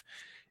move.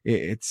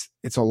 It's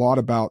a lot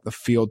about the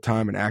field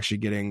time and actually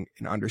getting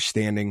an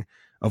understanding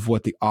of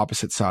what the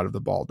opposite side of the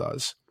ball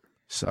does.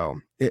 So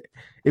it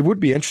would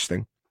be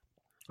interesting.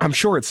 I'm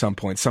sure at some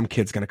point some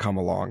kid's going to come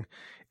along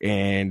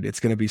and it's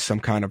going to be some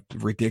kind of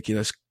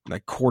ridiculous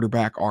like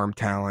quarterback arm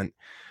talent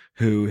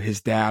who his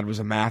dad was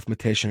a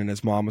mathematician and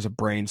his mom was a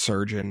brain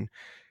surgeon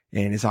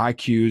and his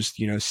IQ's,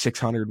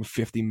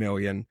 650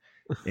 million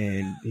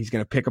and he's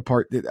going to pick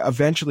apart.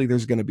 Eventually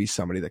there's going to be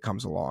somebody that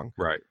comes along.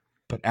 Right.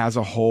 But as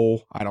a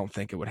whole, I don't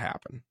think it would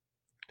happen.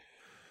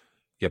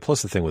 Yeah.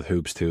 Plus the thing with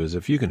hoops too, is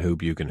if you can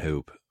hoop, you can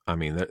hoop. I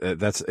mean,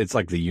 it's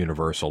like the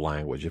universal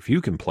language. If you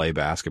can play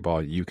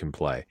basketball, you can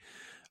play.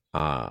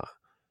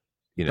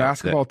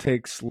 Basketball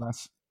takes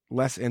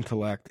less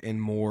intellect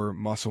and more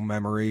muscle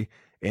memory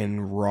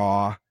and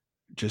raw,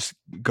 just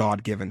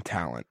God-given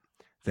talent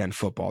than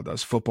football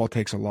does. Football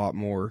takes a lot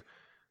more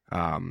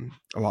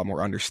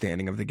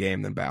understanding of the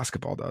game than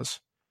basketball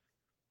does.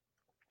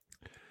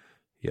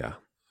 Yeah,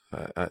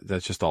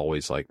 that's just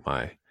always like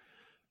my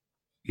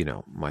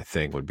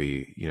thing would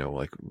be,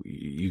 like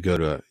you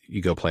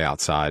go play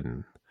outside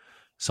and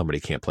somebody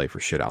can't play for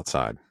shit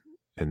outside.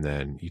 And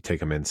then you take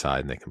them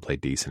inside and they can play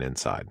decent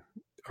inside.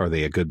 Are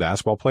they a good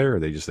basketball player or are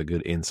they just a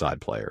good inside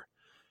player?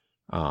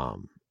 If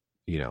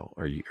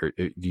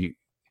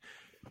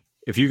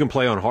you can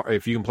play on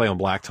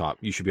blacktop,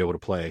 you should be able to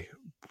play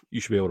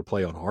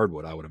on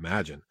hardwood, I would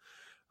imagine.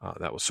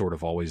 That was sort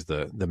of always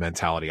the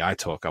mentality I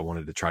took. I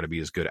wanted to try to be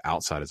as good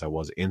outside as I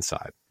was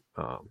inside.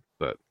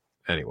 But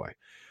anyway,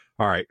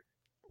 all right.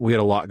 We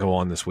had a lot go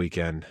on this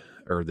weekend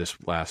or this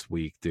last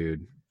week,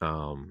 dude.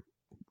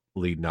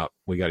 Leading up,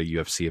 we got a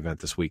UFC event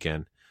this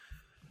weekend.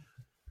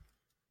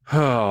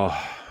 I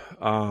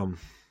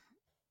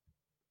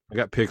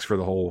got picks for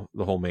the whole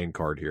main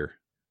card here.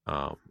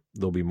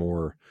 There'll be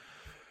more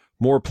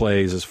more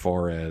plays as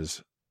far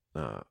as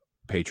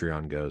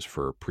Patreon goes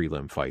for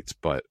prelim fights,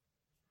 but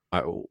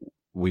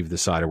we've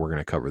decided we're going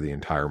to cover the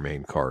entire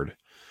main card.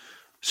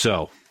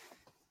 So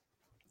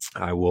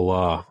I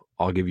will.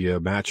 I'll give you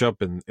a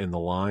matchup in the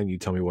line. You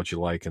tell me what you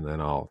like, and then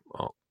I'll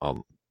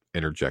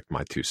interject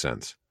my 2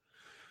 cents.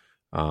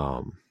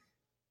 Cool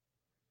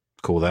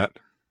with that?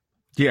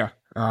 Yeah.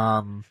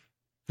 Yeah,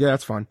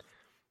 that's fine.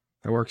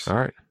 That works. All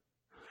right.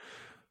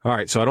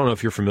 So I don't know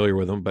if you're familiar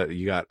with him, but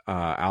you got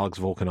Alex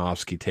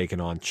Volkanovski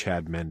taking on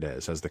Chad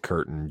Mendes as the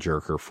curtain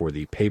jerker for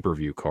the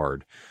pay-per-view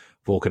card.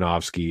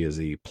 Volkanovski is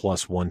the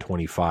plus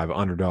 125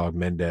 underdog.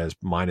 Mendes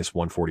minus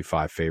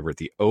 145 favorite.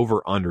 The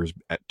over-unders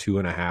at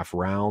 2.5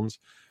 rounds,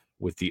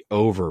 with the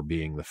over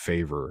being the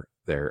favor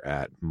there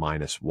at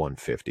minus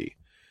 150.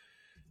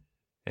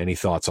 Any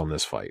thoughts on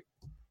this fight?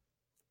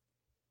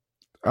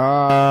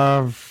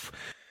 I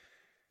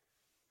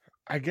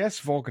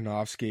guess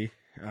Volkanovski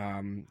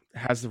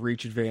has the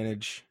reach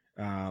advantage.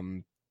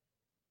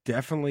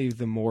 Definitely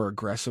the more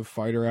aggressive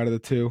fighter out of the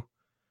two.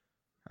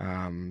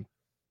 I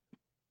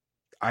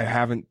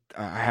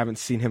haven't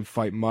seen him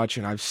fight much,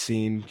 and I've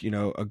seen,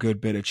 a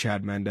good bit of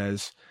Chad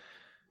Mendes.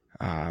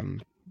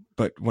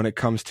 But when it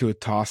comes to a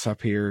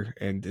toss-up here,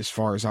 and as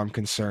far as I'm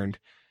concerned,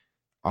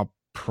 I'll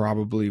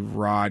probably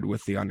ride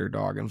with the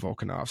underdog in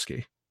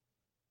Volkanovski.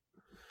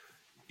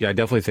 Yeah, I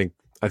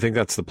think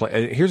that's the play.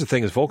 And here's the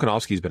thing: is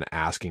Volkanovski's been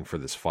asking for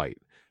this fight.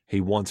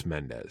 He wants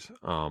Mendes.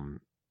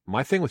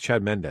 My thing with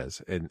Chad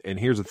Mendes, and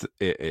here's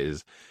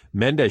is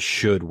Mendes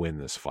should win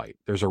this fight.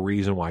 There's a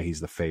reason why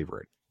he's the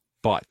favorite,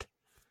 but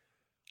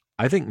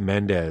I think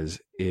Mendes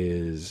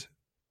is.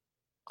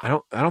 I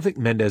don't think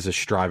Mendes is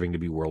striving to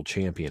be world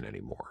champion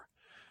anymore.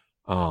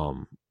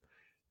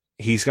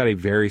 He's got a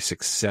very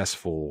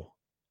successful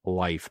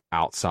life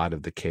outside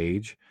of the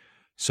cage.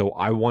 So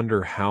I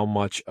wonder how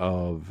much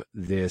of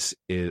this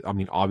is, I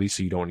mean,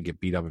 obviously you don't want to get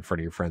beat up in front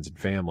of your friends and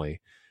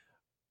family.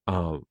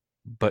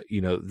 But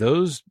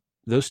those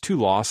 2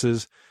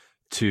 losses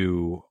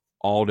to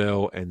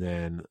Aldo and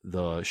then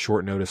the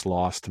short notice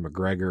loss to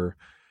McGregor,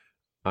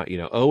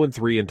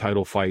 0-3 in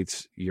title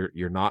fights.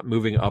 You're not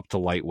moving up to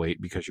lightweight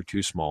because you're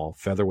too small.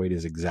 Featherweight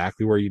is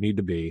exactly where you need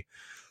to be.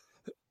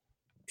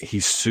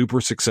 He's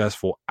super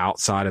successful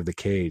outside of the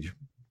cage.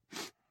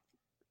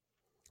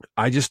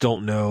 I just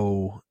don't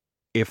know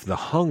if the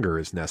hunger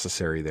is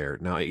necessary there.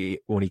 Now,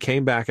 when he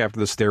came back after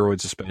the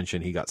steroid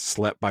suspension, he got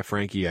slept by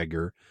Frankie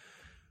Edgar.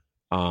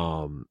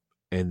 And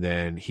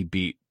then he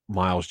beat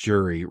Miles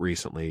Jury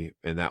recently,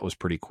 and that was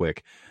pretty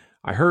quick.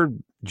 I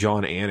heard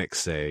John Anik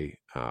say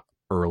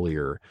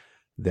earlier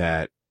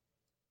that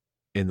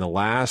in the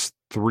last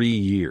 3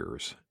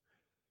 years,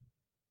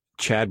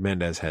 Chad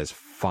Mendes has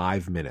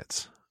 5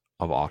 minutes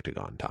of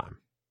octagon time.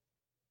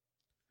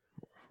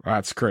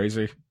 That's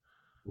crazy.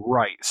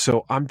 Right.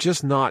 So I'm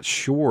just not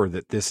sure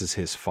that this is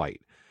his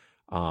fight.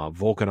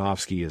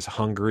 Volkanovski is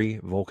hungry.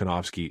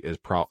 Volkanovski is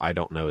I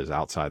don't know his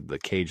outside the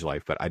cage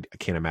life, but I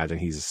can't imagine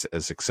he's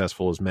as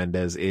successful as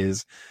Mendes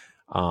is.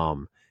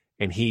 And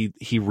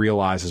he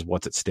realizes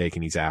what's at stake,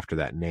 and he's after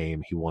that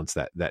name. He wants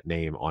that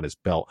name on his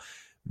belt.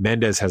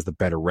 Mendes has the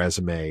better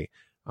resume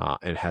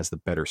and has the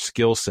better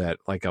skill set.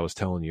 Like I was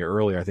telling you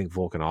earlier, I think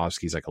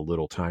Volkanovski's like a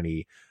little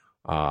tiny,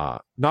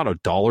 not a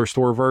dollar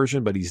store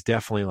version, but he's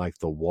definitely like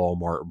the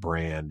Walmart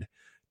brand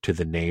to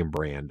the name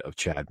brand of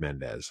Chad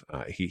Mendes.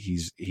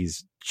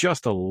 He's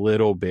just a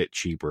little bit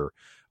cheaper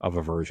of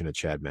a version of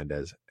Chad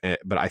Mendes.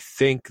 But I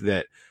think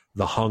that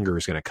the hunger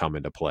is going to come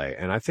into play.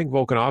 And I think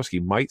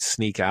Volkanovski might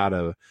sneak out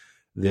of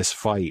this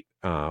fight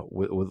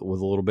with a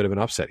little bit of an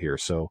upset here.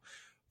 So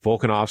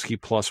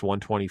Volkanovski plus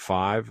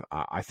 125,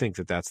 I think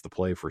that's the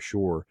play for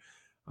sure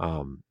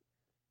for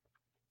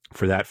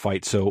that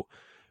fight. So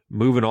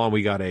moving on,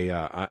 we got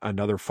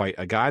another fight,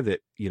 a guy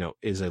that,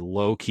 is a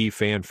low-key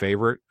fan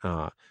favorite.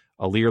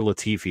 Alir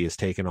Latifi is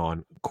taking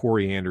on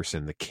Corey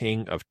Anderson, the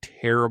king of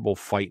terrible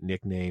fight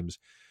nicknames.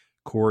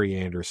 Corey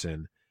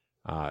Anderson,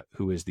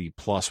 who is the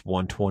plus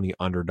 120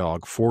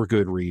 underdog for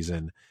good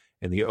reason.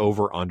 And the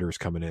over-unders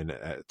coming in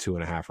at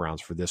 2.5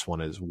 rounds for this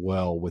one as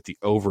well, with the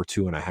over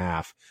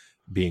 2.5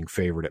 being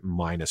favored at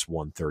minus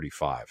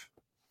 135.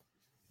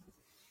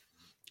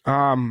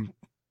 I'm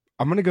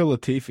going to go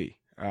Latifi.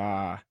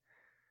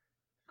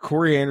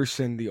 Corey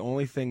Anderson, the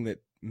only thing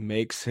that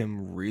makes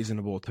him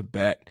reasonable to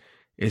bet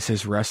is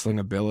his wrestling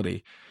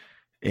ability.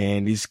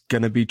 And he's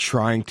going to be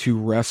trying to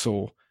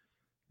wrestle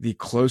the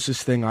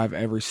closest thing I've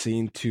ever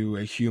seen to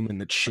a human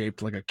that's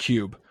shaped like a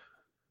cube.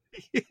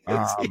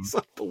 He's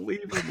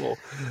unbelievable.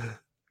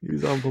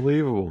 He's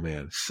unbelievable,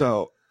 man.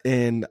 So,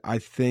 and I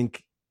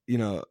think,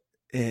 and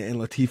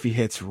Latifi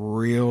hits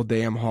real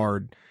damn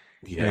hard.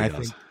 Yeah, and I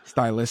think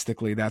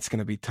stylistically that's going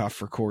to be tough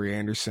for Corey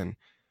Anderson.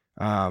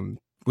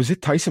 Was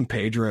it Tyson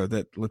Pedro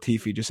that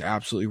Latifi just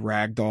absolutely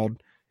ragdolled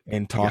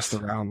and tossed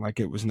around like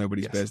it was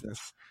nobody's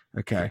business?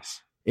 Okay.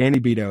 Yes. And he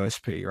beat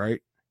OSP,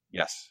 right?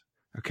 Yes.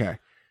 Okay.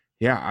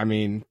 Yeah, I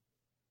mean,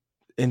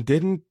 and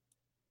didn't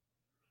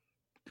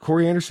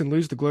Corey Anderson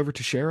lose to Glover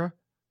Teixeira?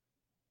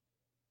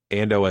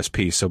 And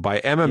OSP. So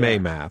by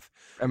MMA math,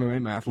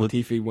 MMA math.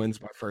 Latifi wins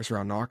by first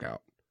round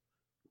knockout.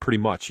 Pretty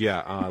much,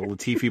 yeah.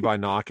 Latifi by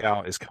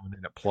knockout is coming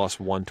in at plus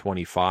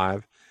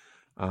 125.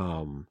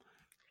 I'll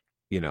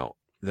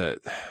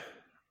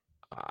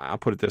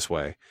put it this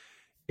way.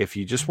 If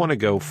you just want to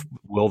go,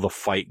 will the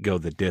fight go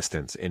the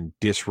distance and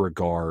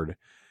disregard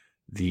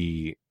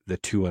the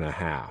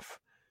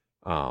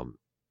 2.5,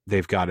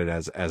 they've got it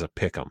as a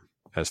pick'em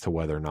as to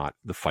whether or not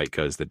the fight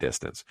goes the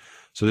distance.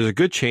 So there's a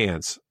good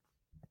chance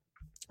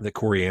that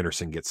Corey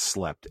Anderson gets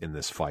slept in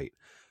this fight.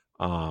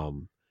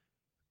 Latifi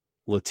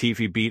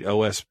beat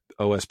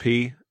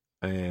OSP,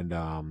 and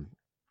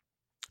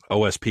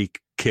OSP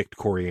kicked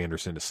Corey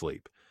Anderson to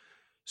sleep.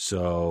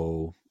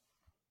 So,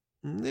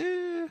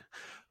 I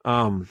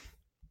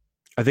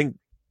think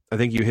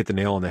you hit the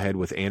nail on the head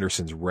with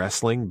Anderson's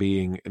wrestling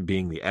being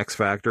the X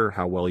factor,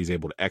 how well he's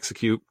able to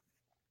execute.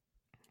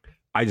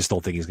 I just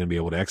don't think he's going to be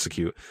able to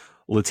execute.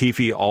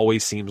 Latifi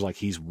always seems like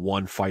he's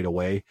one fight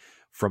away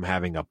from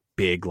having a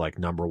big, like,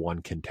 number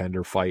one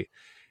contender fight.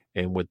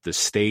 And with the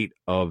state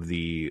of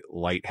the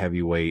light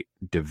heavyweight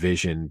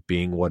division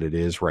being what it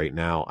is right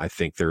now, I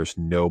think there's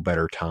no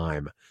better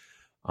time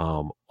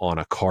on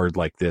a card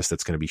like this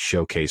that's going to be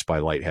showcased by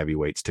light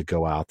heavyweights to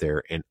go out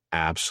there and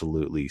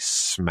absolutely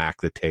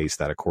smack the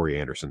taste out of Corey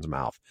Anderson's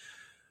mouth.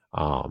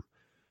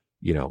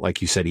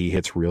 Like you said, he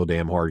hits real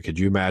damn hard. Could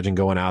you imagine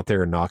going out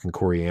there and knocking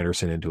Corey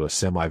Anderson into a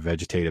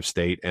semi-vegetative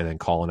state and then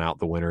calling out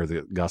the winner of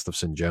the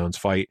Gustafsson-Jones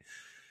fight?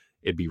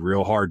 It'd be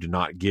real hard to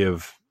not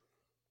give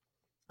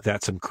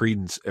that some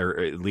credence, or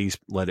at least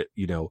let it,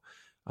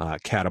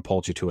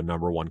 catapult you to a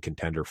number one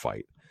contender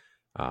fight.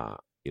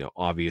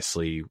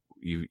 Obviously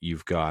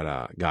you've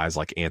got guys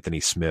like Anthony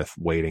Smith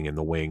waiting in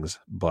the wings,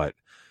 but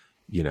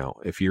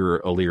if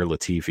you're Ilir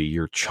Latifi,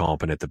 you're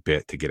chomping at the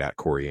bit to get at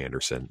Corey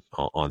Anderson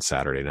on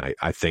Saturday night.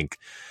 I think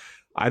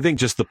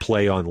just the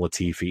play on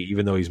Latifi,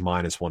 even though he's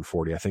minus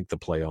 140, I think the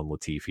play on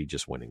Latifi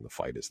just winning the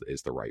fight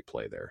is the right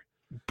play there.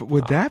 But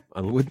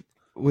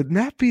wouldn't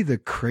that be the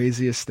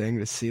craziest thing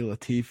to see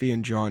Latifi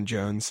and John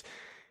Jones,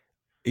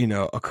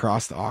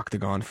 across the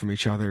octagon from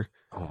each other?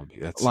 Oh,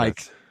 that's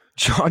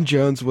John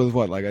Jones was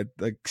what, like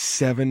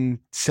 7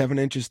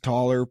 inches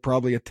taller,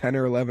 probably a 10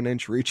 or 11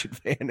 inch reach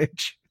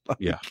advantage.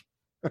 Yeah,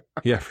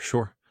 for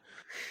sure.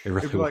 It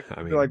really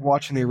like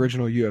watching the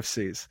original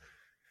UFCs.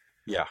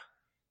 Yeah,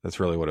 that's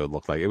really what it would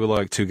look like. It would look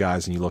like two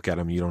guys, and you look at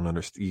them, you don't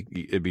understand.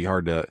 It'd be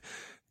hard to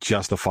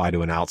justify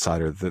to an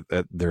outsider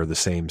that they're the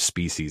same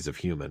species of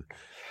human.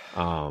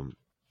 All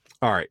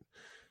right.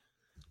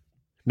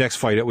 Next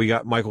fight, we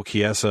got Michael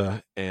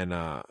Chiesa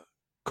and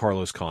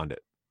Carlos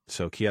Condit.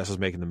 So Chiesa's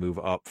making the move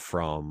up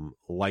from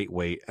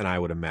lightweight, and I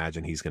would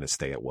imagine he's going to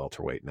stay at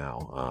welterweight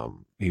now.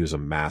 He was a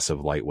massive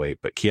lightweight,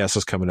 but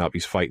Chiesa's coming up.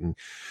 He's fighting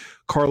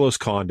Carlos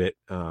Condit,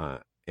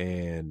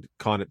 and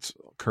Condit's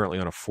currently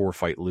on a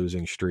 4-fight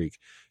losing streak.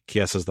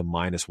 Chiesa's the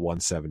minus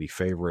 170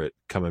 favorite.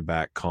 Coming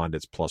back,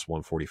 Condit's plus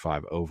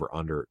 145 over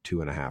under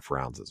 2.5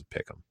 rounds as a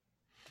pick'em.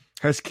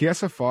 Has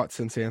Chiesa fought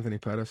since Anthony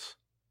Pettis?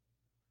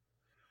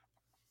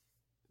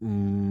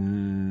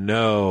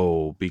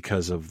 No,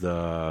 because of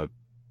the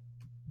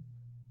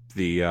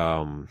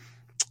oh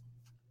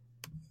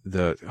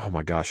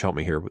my gosh, help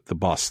me here. The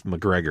bust,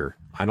 McGregor.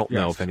 I don't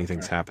know if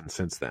anything's happened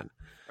since then.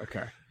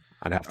 Okay.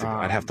 I'd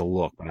have to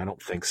look, but I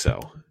don't think so.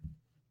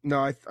 No,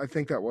 I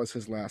think that was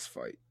his last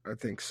fight. I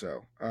think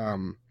so.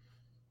 I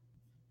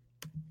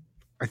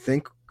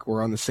think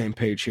we're on the same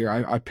page here.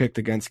 I picked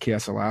against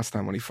Chiesa last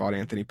time when he fought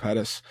Anthony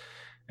Pettis,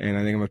 and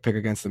I think I'm going to pick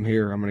against him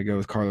here. I'm going to go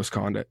with Carlos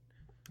Condit.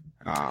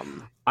 I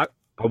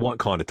want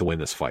Condit to win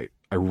this fight.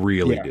 I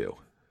really do.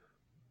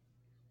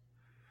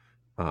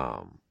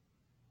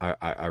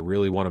 I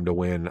really want him to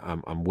win.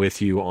 I'm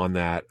with you on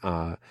that.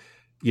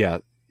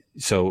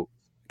 So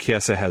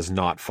Chiesa has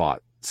not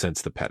fought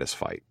since the Pettis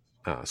fight.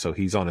 So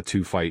he's on a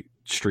 2-fight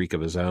streak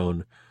of his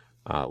own,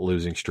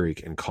 losing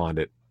streak, and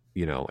Condit,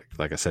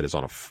 like I said, is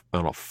on a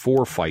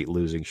 4-fight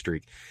losing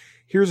streak.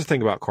 Here's the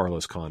thing about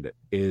Carlos Condit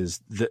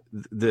is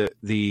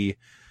the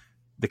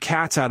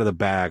cat's out of the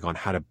bag on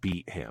how to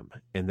beat him,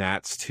 and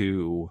that's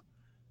to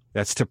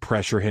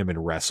pressure him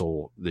and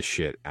wrestle the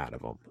shit out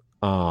of him.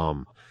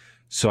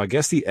 So I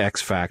guess the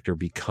X factor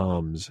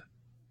becomes,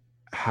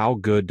 how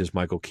good does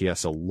Michael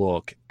Chiesa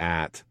look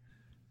at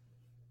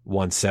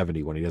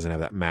 170 when he doesn't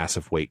have that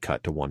massive weight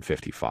cut to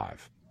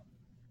 155?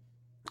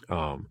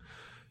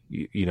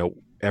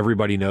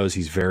 Everybody knows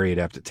he's very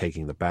adept at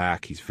taking the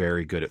back. He's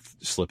very good at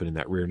slipping in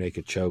that rear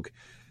naked choke.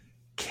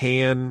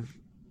 Can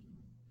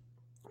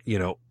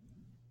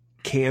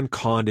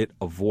Condit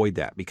avoid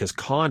that? Because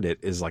Condit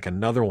is like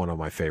another one of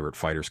my favorite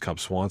fighters, Cub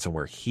Swanson,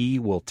 where he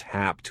will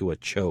tap to a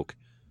choke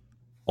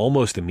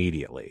almost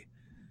immediately.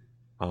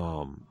 He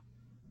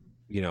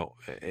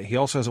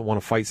also hasn't won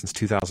a fight since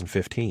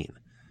 2015.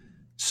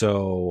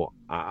 So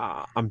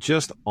I'm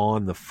just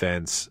on the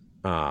fence,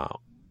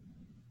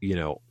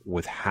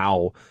 with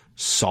how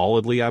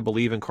solidly I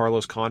believe in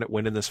Carlos Condit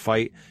winning this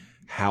fight.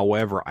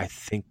 However, I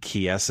think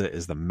Chiesa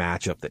is the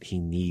matchup that he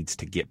needs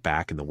to get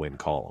back in the win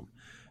column.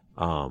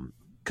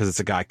 because it's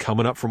a guy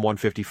coming up from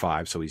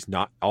 155. So he's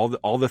not all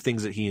the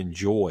things that he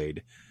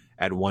enjoyed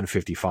at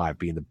 155,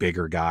 being the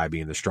bigger guy,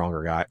 being the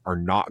stronger guy, are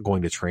not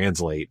going to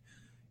translate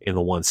in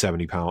the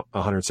 170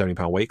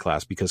 pound weight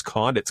class, because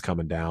Condit's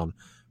coming down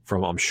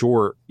from, I'm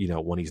sure,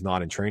 when he's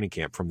not in training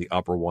camp, from the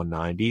upper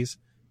 190s,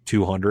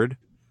 200,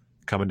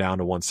 coming down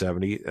to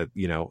 170,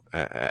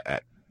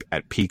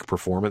 at peak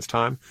performance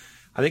time.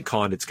 I think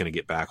Condit's going to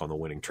get back on the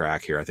winning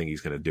track here. I think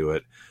he's going to do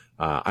it.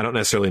 I don't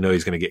necessarily know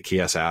he's going to get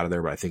Chiesa out of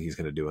there, but I think he's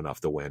going to do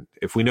enough to win.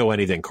 If we know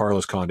anything,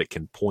 Carlos Condit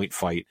can point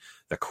fight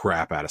the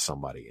crap out of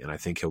somebody, and I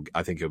think he'll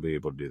be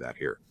able to do that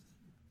here.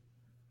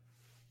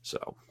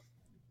 So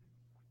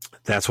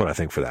that's what I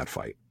think for that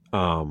fight.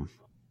 All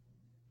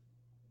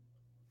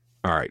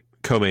right,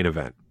 co-main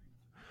event,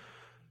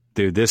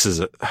 dude. This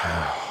is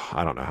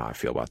I don't know how I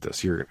feel about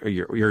this. You're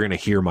going to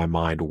hear my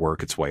mind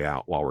work its way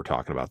out while we're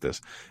talking about this.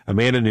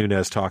 Amanda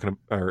Nunes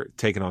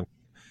taking on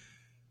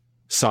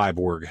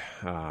Cyborg.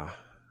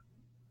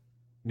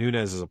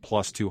 Nunes is a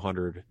plus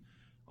 200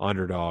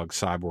 underdog.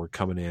 Cyborg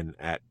coming in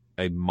at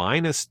a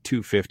minus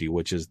 250,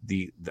 which is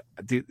this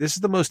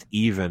is the most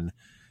even,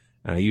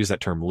 and I use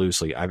that term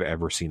loosely, I've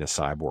ever seen a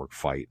Cyborg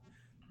fight,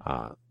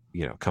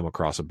 come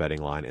across a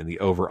betting line. And the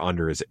over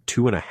under is at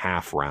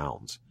 2.5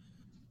 rounds.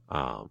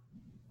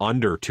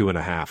 Under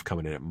 2.5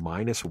 coming in at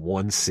minus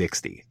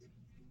 160.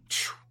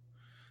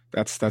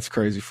 That's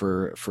crazy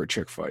for a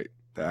chick fight.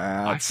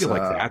 I feel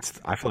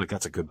like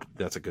that's a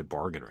good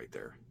bargain right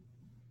there.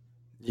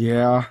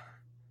 Yeah,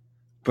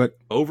 but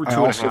over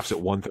 2.5 is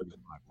at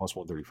 135 plus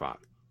 135.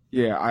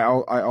 Yeah,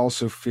 I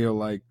also feel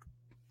like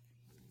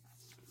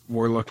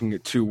we're looking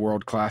at two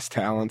world-class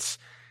talents,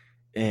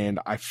 and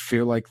I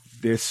feel like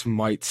this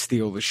might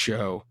steal the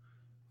show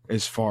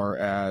as far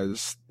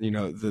as,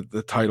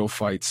 the title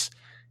fights,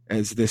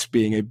 as this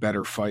being a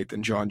better fight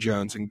than John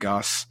Jones and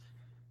Gus.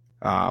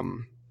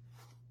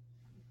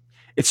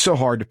 It's so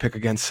hard to pick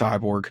against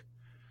Cyborg.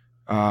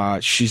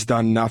 She's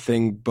done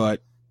nothing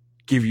but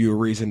give you a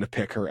reason to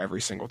pick her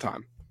every single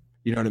time.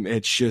 You know what I mean?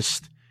 It's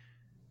just,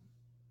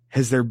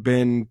 has there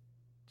been,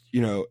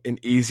 an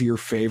easier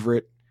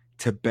favorite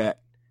to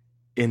bet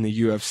in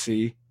the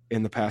UFC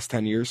in the past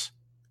 10 years?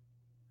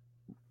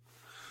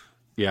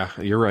 Yeah,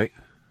 you're right.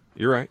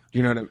 You're right.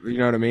 You know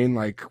what I mean?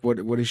 Like,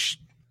 what is she?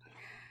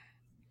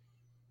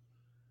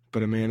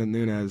 But Amanda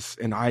Nunes,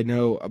 and I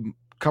know a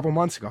couple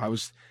months ago, I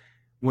was,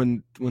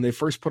 when they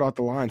first put out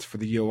the lines for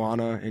the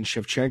Joanna and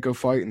Shevchenko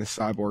fight and the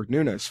Cyborg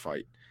Nunes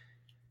fight,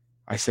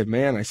 I said,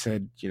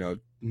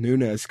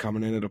 Nunes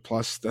coming in at a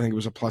plus, I think it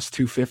was a plus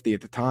 250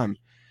 at the time.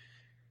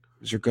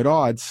 Those are good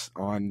odds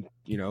on,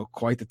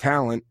 quite the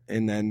talent.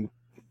 And then,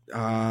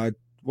 a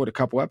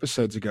couple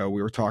episodes ago,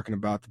 we were talking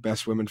about the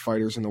best women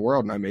fighters in the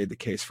world, and I made the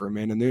case for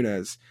Amanda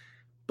Nunes.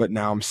 But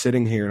now I'm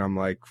sitting here and I'm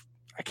like,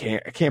 I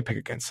can't pick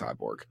against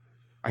Cyborg.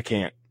 I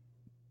can't.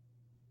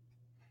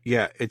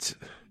 Yeah, the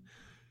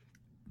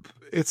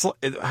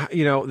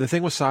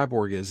thing with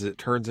Cyborg is it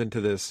turns into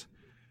this,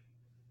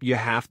 you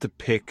have to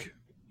pick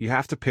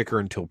her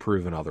until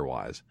proven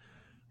otherwise.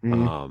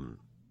 Mm-hmm.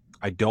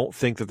 I don't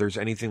think that there's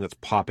anything that's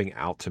popping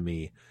out to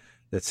me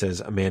that says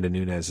Amanda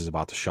Nunes is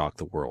about to shock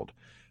the world.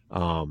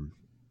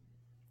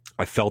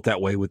 I felt that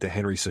way with the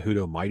Henry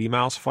Cejudo Mighty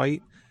Mouse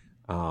fight.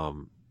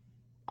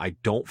 I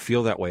don't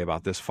feel that way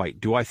about this fight.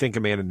 Do I think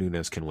Amanda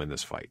Nunes can win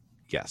this fight?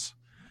 Yes.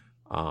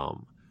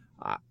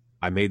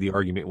 I made the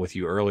argument with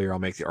you earlier. I'll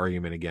make the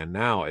argument again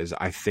now, is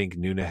I think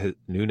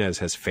Nunes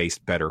has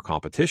faced better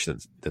competition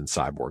than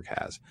Cyborg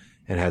has,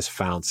 and has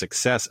found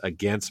success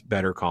against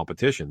better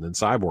competition than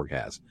Cyborg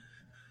has.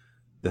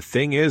 The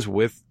thing is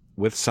with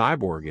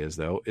Cyborg is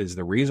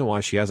the reason why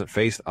she hasn't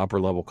faced upper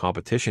level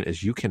competition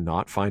is you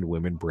cannot find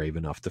women brave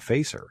enough to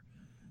face her.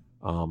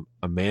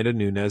 Amanda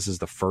Nunes is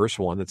the first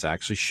one that's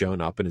actually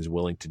shown up and is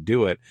willing to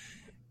do it.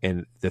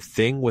 And the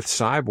thing with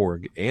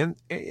Cyborg and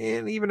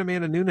even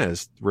Amanda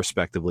Nunes,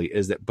 respectively,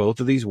 is that both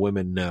of these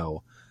women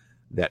know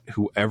that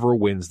whoever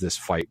wins this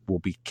fight will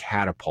be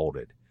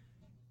catapulted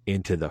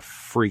into the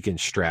freaking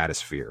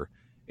stratosphere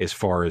as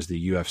far as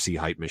the UFC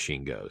hype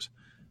machine goes.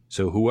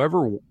 So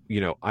whoever,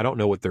 I don't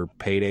know what their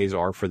paydays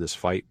are for this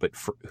fight, but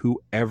for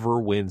whoever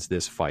wins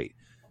this fight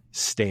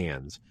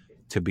stands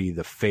to be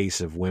the face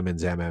of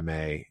women's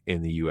MMA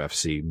in the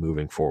UFC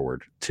moving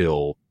forward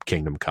till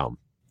Kingdom Come.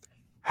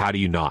 How do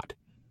you not?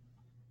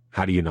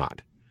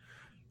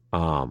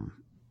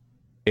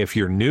 If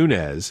you're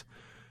Nunes,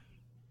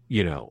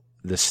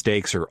 the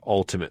stakes are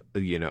ultimate,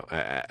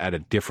 at a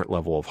different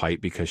level of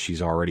height because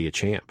she's already a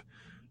champ.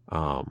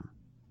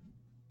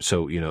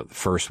 So,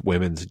 first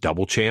women's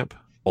double champ,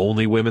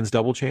 only women's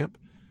double champ.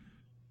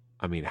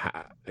 I mean,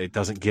 it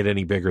doesn't get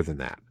any bigger than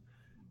that.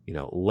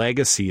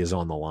 Legacy is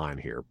on the line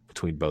here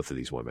between both of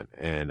these women.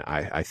 And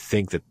I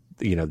think that,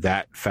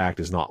 that fact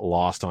is not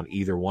lost on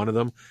either one of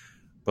them.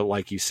 But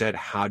like you said,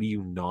 how do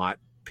you not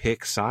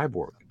pick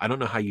Cyborg? I don't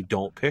know how you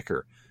don't pick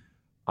her.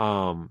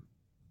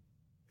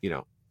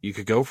 You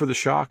could go for the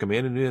shock.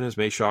 Amanda Nunes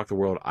may shock the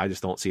world. I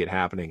just don't see it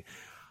happening.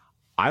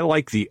 I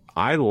like the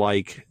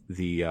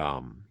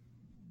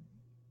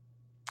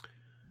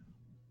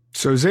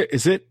So is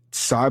it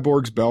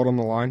Cyborg's belt on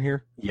the line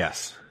here?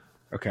 Yes.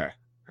 Okay.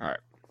 All right.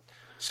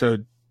 So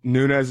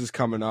Nunes is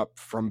coming up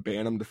from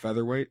bantam to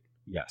featherweight?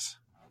 Yes.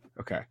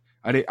 Okay.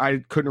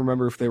 I couldn't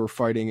remember if they were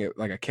fighting it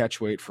like a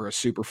catchweight for a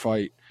super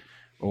fight,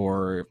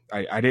 or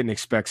I didn't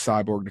expect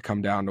Cyborg to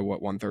come down to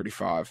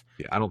 135.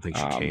 Yeah, I don't think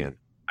she can.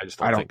 I just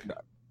don't think.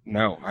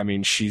 No, I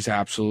mean, she's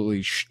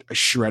absolutely a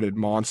shredded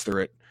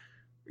monster at,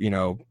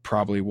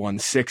 probably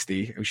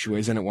 160. She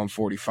weighs in at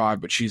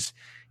 145, but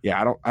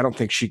I don't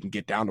think she can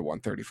get down to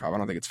 135. I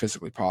don't think it's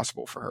physically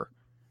possible for her.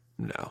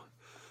 No.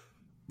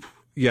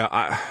 Yeah,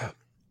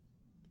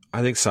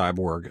 I think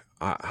Cyborg.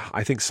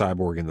 I think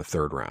Cyborg in the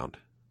third round.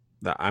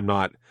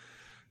 I'm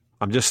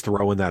just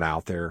throwing that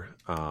out there.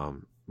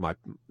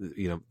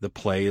 The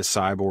play is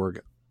Cyborg.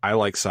 I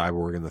like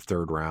Cyborg in the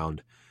third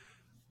round.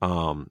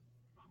 One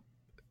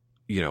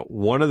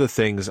of the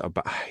things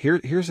about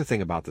here's the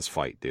thing about this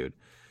fight, dude,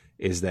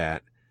 is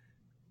that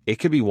it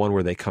could be one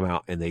where they come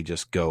out and they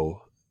just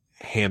go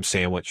ham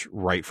sandwich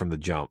right from the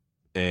jump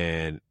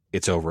and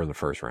it's over in the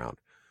first round.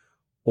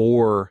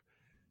 Or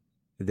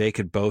they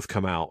could both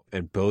come out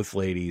and both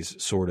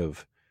ladies sort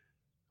of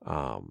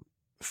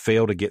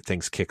fail to get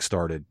things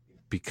kickstarted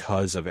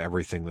because of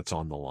everything that's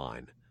on the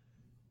line.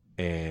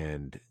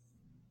 And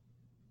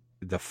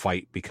the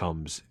fight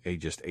becomes a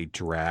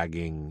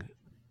dragging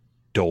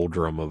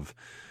doldrum of,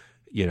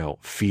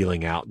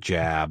 feeling out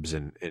jabs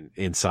and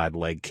inside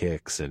leg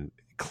kicks and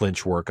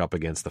clinch work up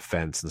against the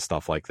fence and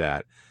stuff like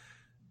that.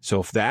 So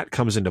if that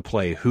comes into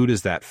play, who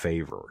does that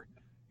favor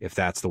if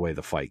that's the way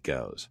the fight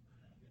goes?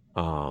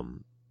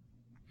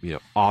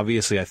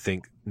 Obviously I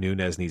think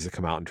Nunes needs to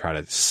come out and try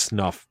to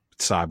snuff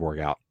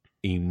Cyborg out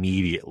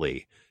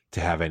immediately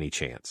to have any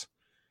chance.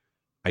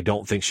 I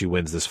don't think she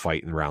wins this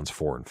fight in rounds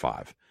 4 and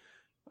 5.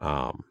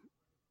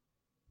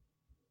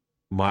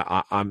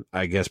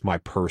 I guess my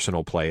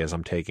personal play is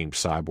I'm taking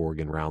Cyborg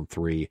in round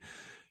 3,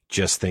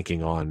 just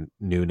thinking on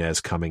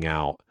Nunes coming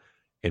out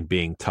and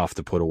being tough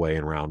to put away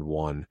in round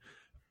 1,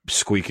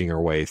 squeaking her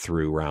way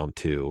through round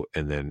 2,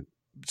 and then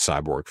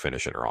Cyborg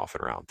finishing her off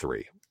in round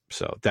 3.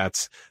 So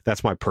that's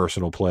my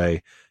personal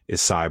play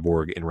is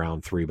Cyborg in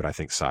round 3, but I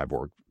think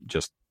Cyborg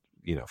just,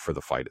 for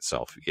the fight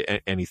itself.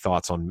 Any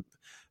thoughts on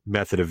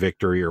method of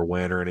victory or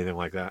win or anything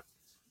like that?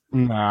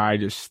 Nah,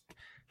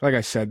 like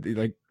I said,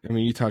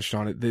 you touched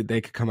on it.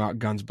 They could come out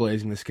guns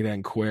blazing. This could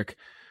end quick,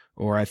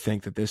 or I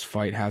think that this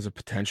fight has a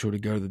potential to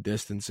go the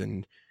distance.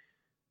 And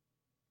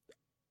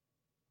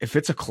if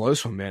it's a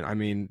close one, man, I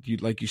mean,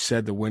 like you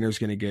said, the winner's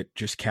going to get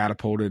just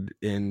catapulted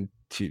into,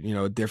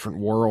 a different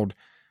world.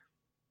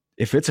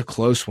 If it's a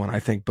close one, I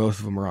think both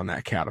of them are on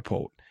that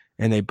catapult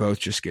and they both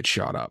just get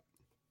shot up.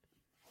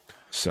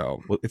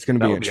 So it's going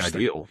to be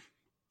interesting. Ideal.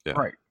 Yeah.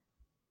 Right.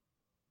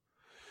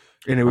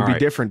 And it would be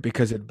different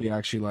because it'd be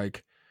actually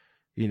like,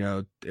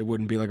 it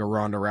wouldn't be like a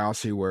Ronda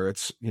Rousey where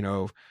it's,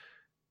 the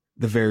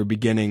very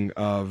beginning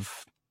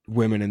of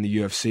women in the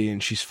UFC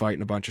and she's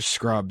fighting a bunch of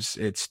scrubs.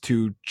 It's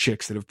two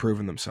chicks that have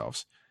proven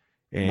themselves.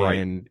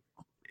 And,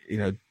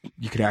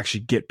 you could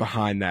actually get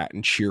behind that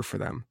and cheer for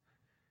them.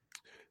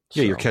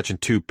 Yeah, you're catching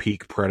two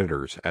peak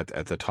predators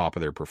at the top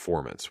of their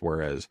performance,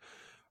 whereas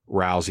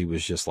Rousey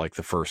was just like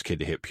the first kid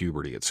to hit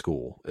puberty at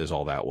school is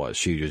all that was.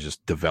 She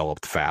just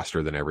developed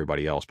faster than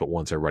everybody else, but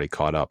once everybody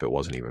caught up, it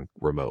wasn't even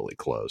remotely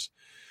close.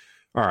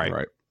 All right.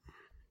 Right.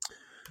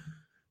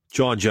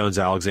 John Jones,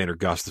 Alexander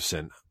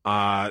Gustafsson.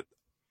 I'll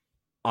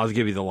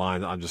give you the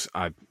line.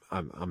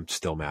 I'm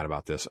still mad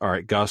about this. All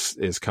right, Gus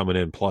is coming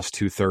in plus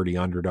 230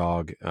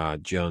 underdog.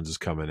 Jones is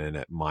coming in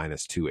at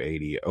minus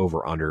 280.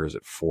 Over under is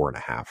at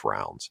 4.5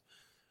 rounds,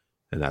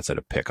 and that's at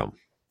a pick 'em.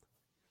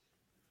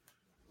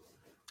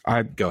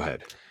 Go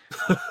ahead.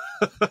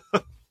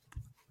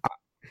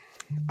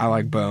 I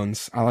like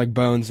Bones.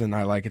 And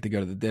I like it to go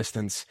to the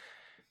distance.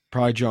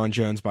 Probably John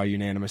Jones by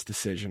unanimous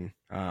decision.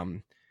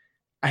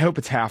 I hope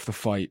it's half the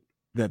fight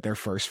that their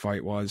first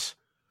fight was.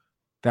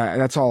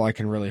 That's all I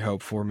can really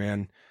hope for,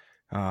 man.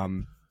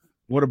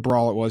 What a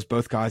brawl it was.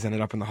 Both guys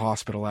ended up in the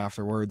hospital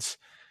afterwards.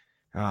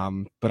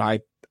 But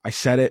I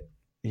said it,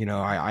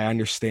 I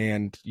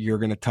understand you're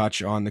going to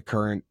touch on the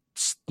current,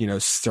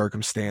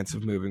 circumstance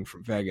of moving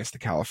from Vegas to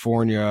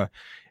California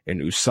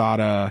and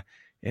USADA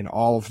and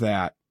all of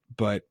that.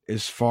 But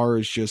as far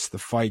as just the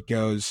fight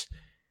goes,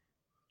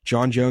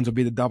 John Jones will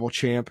be the double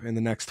champ in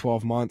the next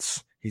 12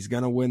 months. He's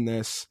going to win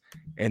this,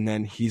 and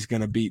then he's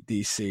going to beat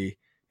DC,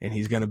 and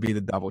he's going to be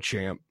the double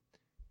champ.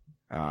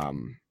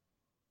 Bones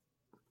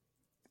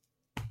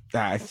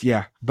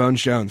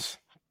Jones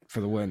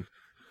for the win.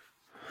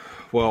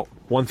 Well,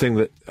 one thing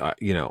that,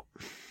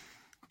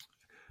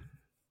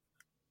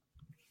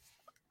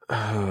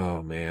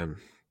 oh man,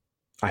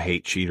 I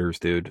hate cheaters,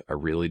 dude. I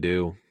really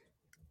do.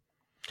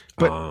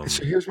 But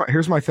so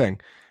here's my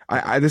thing.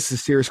 This is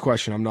a serious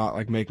question. I'm not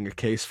like making a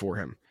case for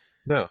him.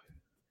 No.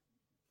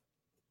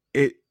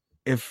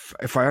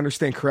 If I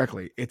understand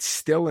correctly, it's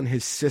still in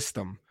his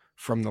system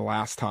from the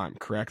last time,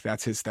 correct?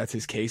 That's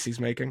his case he's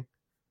making?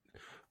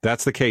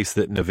 That's the case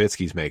that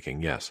Nowitzki's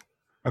making, yes.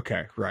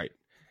 Okay, right.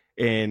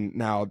 And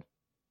now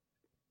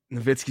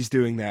Nowitzki's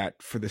doing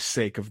that for the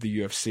sake of the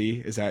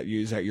UFC. Is that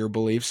your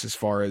beliefs as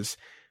far as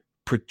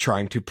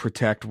trying to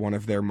protect one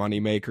of their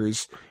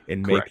moneymakers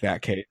and make Correct.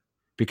 that case?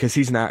 Because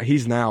he's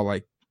now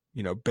like,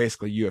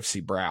 basically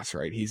UFC brass,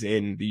 right? He's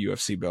in the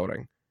UFC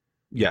building.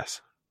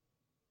 Yes.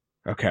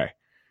 Okay.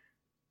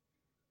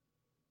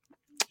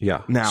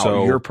 Yeah. Now,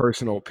 so, your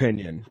personal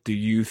opinion, do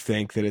you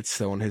think that it's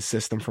still in his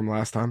system from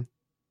last time?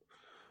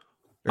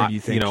 Or do you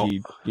think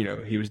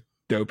he was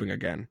doping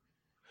again?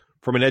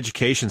 From an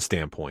education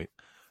standpoint,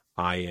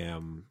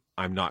 I'm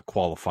not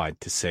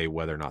qualified to say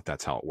whether or not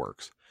that's how it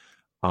works.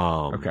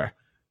 Okay.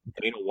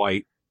 Dana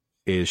White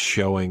is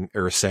showing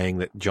or saying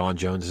that John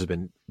Jones has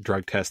been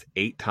drug tested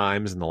 8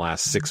 times in the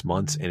last 6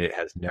 months and it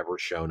has never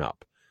shown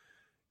up.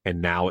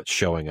 And now it's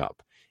showing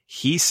up.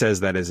 He says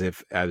that as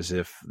if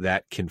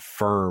that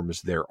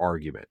confirms their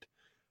argument.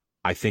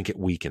 I think it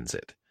weakens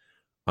it.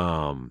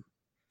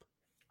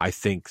 I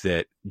think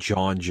that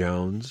John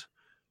Jones,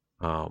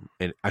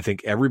 and I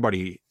think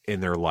everybody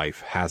in their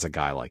life has a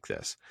guy like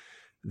this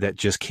that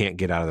just can't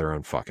get out of their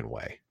own fucking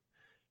way.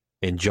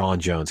 And John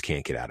Jones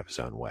can't get out of his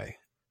own way.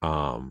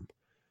 I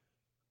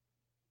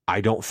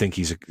don't think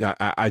he's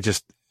I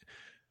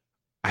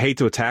hate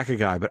to attack a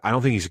guy, but I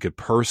don't think he's a good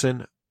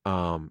person.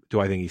 Do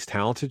I think he's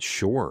talented?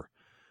 Sure.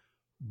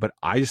 But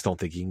I just don't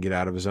think he can get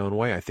out of his own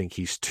way. I think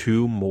he's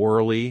too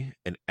morally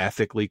and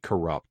ethically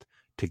corrupt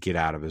to get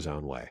out of his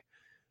own way.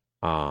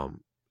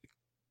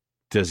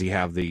 Does he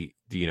have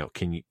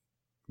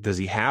does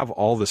he have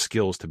all the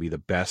skills to be the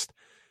best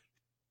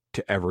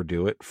to ever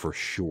do it? For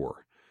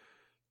sure.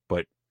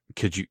 But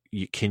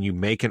can you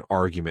make an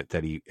argument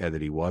that he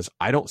was?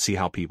 I don't see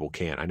how people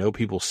can. I know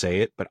people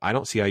say it, but I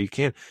don't see how you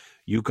can.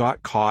 You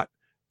got caught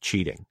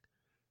cheating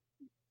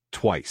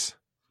twice.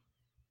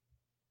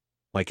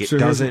 Like, it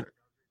doesn't.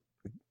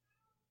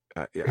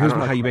 I don't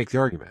know how you make the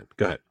argument.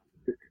 Go ahead.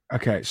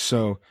 Okay,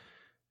 so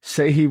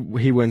say he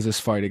wins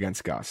this fight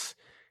against Gus,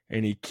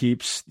 and he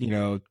keeps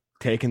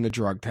taking the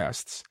drug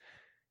tests,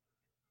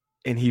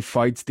 and he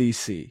fights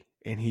DC,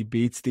 and he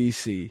beats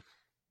DC,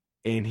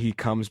 and he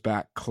comes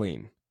back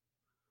clean.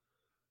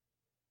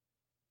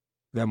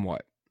 Then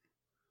what?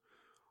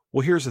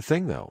 Well, here's the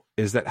thing, though,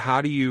 is that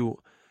how do you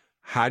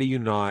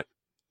not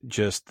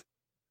just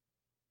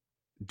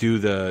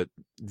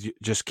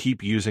just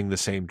keep using the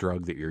same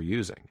drug that you're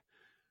using,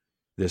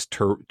 this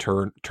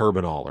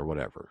Turbinol or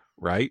whatever,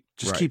 right?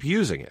 Just keep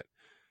using it.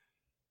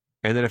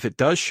 And then if it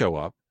does show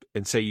up,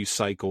 and say you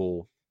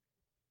cycle,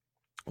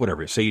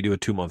 whatever, say you do a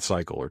 2-month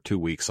cycle or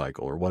 2-week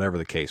cycle or whatever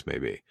the case may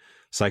be,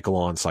 cycle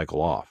on,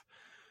 cycle off.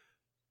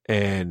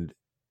 And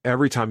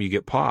every time you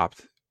get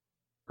popped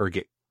or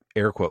get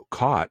air quote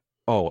caught,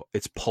 oh,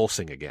 it's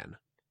pulsing again,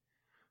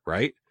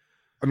 right?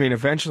 I mean,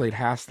 eventually it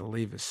has to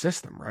leave his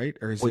system, right?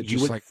 Or is it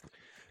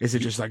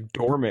just like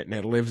dormant and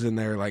it lives in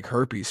there like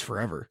herpes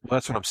forever? Well,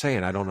 that's what I'm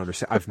saying. I don't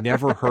understand. I've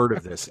never heard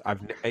of this.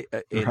 Right.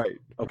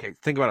 Okay,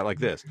 think about it like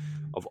this.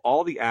 Of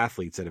all the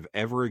athletes that have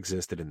ever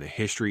existed in the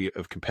history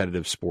of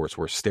competitive sports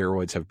where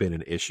steroids have been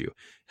an issue,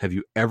 have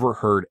you ever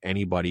heard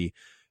anybody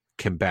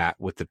combat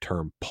with the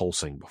term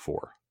pulsing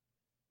before?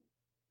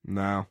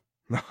 No,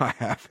 I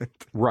haven't.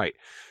 Right.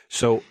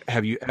 So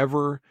have you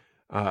ever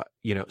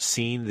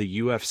seen the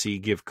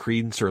UFC give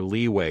credence or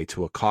leeway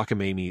to a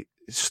cockamamie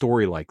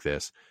story like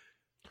this?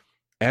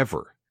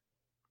 Ever?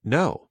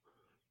 No.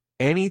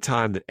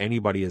 Anytime that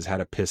anybody has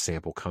had a piss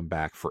sample come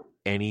back for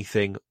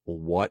anything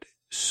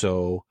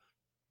whatsoever,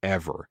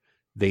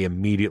 they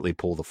immediately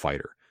pull the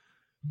fighter.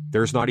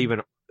 There's not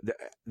even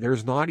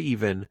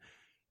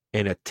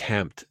an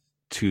attempt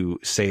to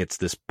say it's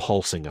this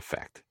pulsing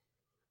effect.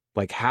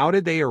 Like, how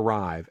did they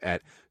arrive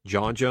at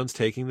John Jones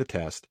taking the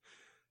test,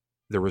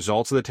 the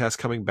results of the test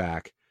coming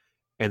back,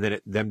 and then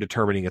them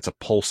determining it's a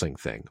pulsing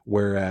thing?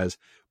 Whereas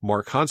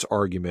Mark Hunt's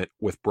argument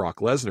with Brock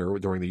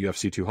Lesnar during the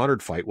UFC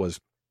 200 fight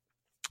was,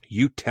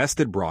 you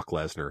tested Brock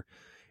Lesnar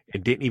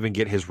and didn't even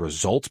get his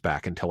results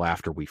back until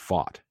after we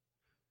fought.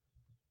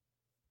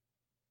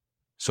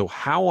 So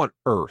how on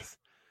earth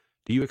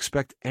do you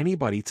expect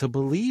anybody to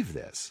believe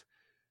this?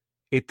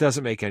 It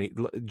doesn't make any...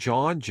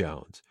 John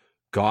Jones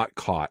got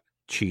caught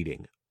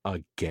cheating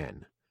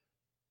again.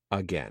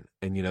 And,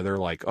 they're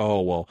like,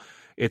 oh, well,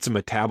 it's a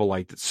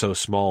metabolite that's so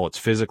small, it's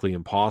physically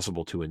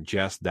impossible to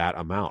ingest that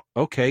amount.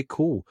 Okay,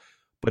 cool.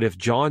 But if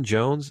John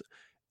Jones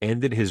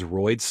ended his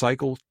roid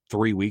cycle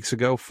 3 weeks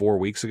ago, 4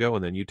 weeks ago,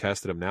 and then you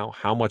tested him now,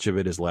 how much of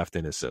it is left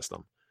in his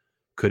system?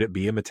 Could it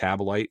be a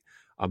metabolite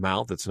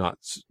amount that's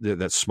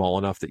small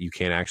enough that you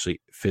can't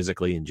actually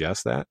physically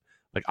ingest that?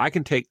 Like, I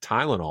can take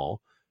Tylenol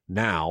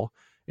now,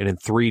 and in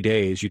 3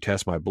 days you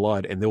test my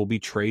blood, and there will be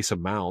trace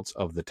amounts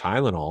of the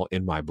Tylenol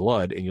in my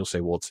blood, and you'll say,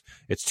 well,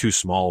 it's too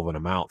small of an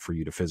amount for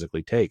you to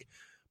physically take.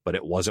 But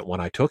it wasn't when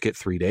I took it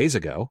 3 days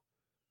ago.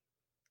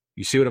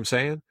 You see what I'm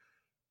saying?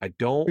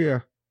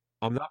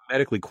 I'm not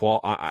medically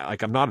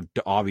I'm not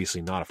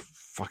obviously not a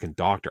fucking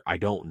doctor. I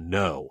don't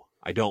know.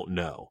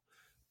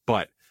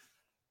 But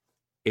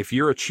if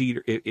you're a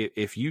cheater,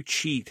 if you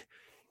cheat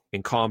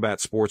in combat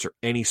sports or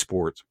any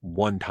sports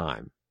one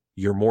time,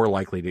 you're more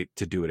likely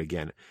to do it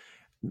again.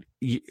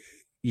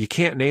 you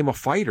can't name a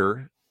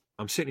fighter.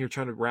 I'm sitting here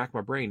trying to rack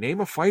my brain.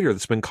 Name a fighter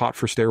that's been caught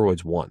for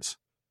steroids once.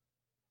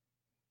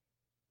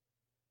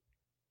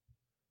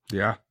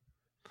 Yeah.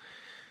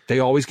 They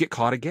always get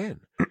caught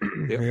again.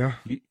 Yeah.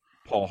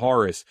 Paul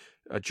Harris,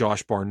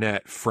 Josh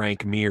Barnett,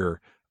 Frank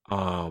Mir,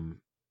 John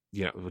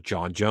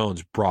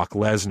Jones, Brock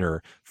Lesnar,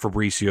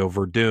 Fabricio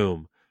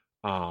Verdum,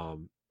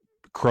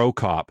 Crow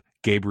Cop,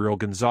 Gabriel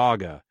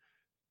Gonzaga.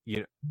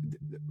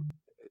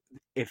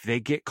 If they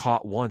get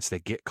caught once, they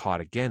get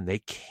caught again. They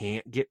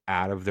can't get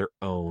out of their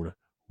own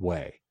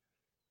way.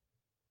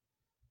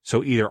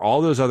 So either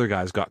all those other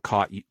guys got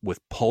caught with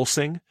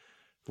pulsing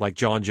like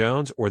John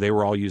Jones, or they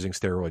were all using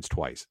steroids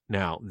twice.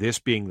 Now, this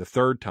being the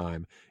third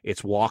time,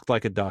 it's walked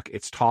like a duck,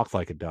 it's talked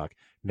like a duck.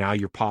 Now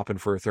you're popping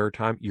for a third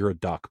time, you're a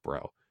duck,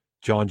 bro.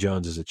 John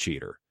Jones is a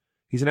cheater.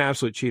 He's an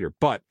absolute cheater,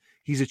 but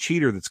he's a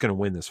cheater that's going to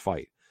win this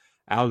fight.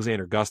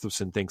 Alexander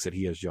Gustafsson thinks that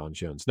he has John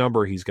Jones'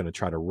 number. He's going to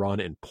try to run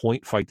and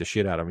point fight the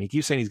shit out of him. He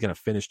keeps saying he's going to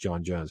finish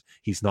John Jones.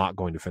 He's not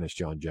going to finish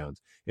John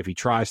Jones. If he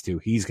tries to,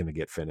 he's going to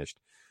get finished.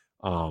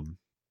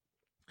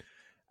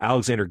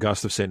 Alexander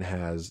Gustafsson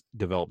has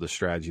developed a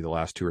strategy the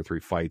last 2 or 3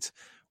 fights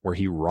where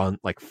he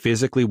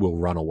physically will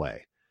run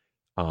away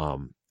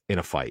in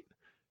a fight.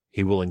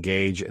 He will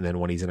engage, and then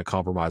when he's in a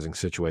compromising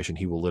situation,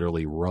 he will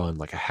literally run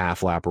like a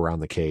half lap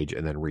around the cage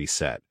and then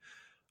reset.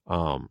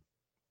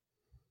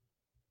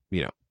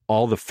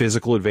 All the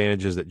physical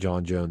advantages that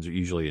John Jones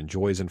usually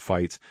enjoys in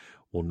fights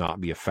will not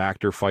be a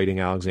factor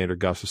fighting Alexander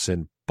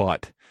Gustafsson,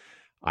 but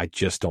I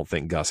just don't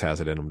think Gus has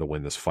it in him to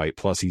win this fight.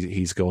 Plus,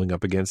 he's going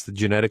up against the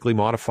genetically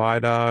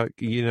modified,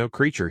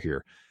 creature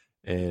here,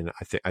 and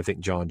I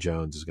think John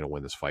Jones is going to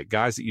win this fight.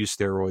 Guys that use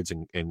steroids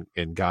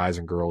and guys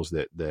and girls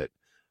that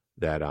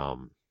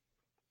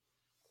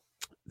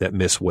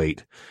miss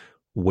weight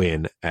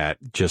win at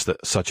just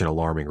such an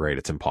alarming rate.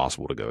 It's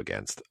impossible to go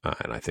against,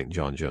 and I think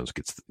John Jones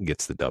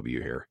gets the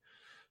W here.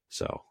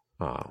 So,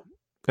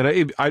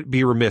 and I'd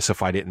be remiss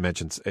if I didn't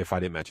mention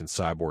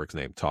Cyborg's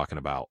name talking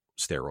about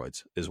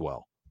steroids as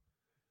well.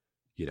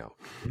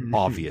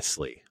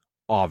 Obviously,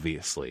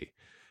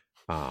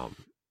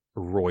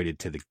 roided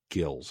to the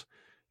gills.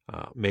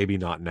 Maybe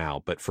not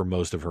now, but for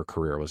most of her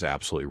career was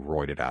absolutely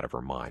roided out of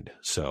her mind.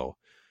 So,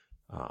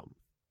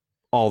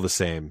 all the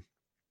same,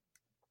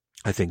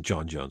 I think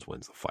John Jones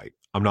wins the fight.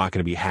 I'm not going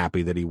to be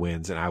happy that he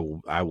wins, and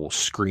I will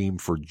scream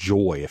for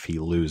joy if he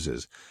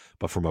loses.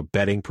 But from a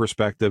betting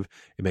perspective,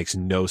 it makes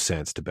no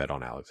sense to bet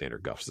on Alexander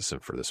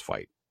Gustafsson for this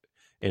fight.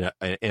 In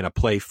a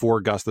play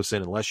for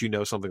Gustafsson, unless you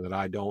know something that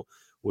I don't,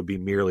 would be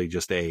merely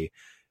just a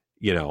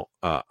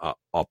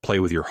play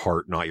with your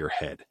heart, not your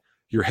head.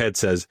 Your head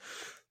says,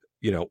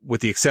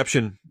 with the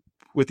exception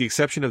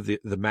of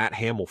the Matt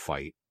Hamill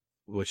fight,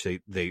 which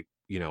they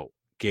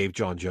gave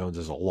John Jones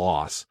as a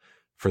loss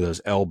for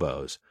those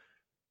elbows.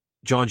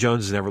 John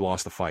Jones has never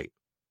lost a fight.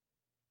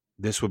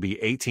 This would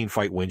be 18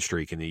 fight win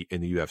streak in the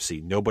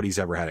UFC. Nobody's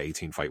ever had an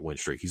 18 fight win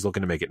streak. He's looking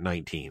to make it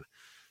 19.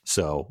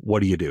 So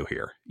what do you do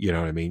here? You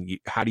know what I mean?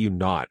 How do you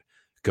not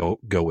go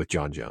with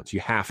John Jones? You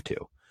have to.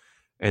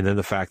 And then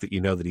the fact that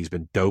that he's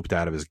been doped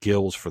out of his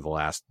gills for the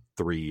last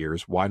 3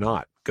 years, why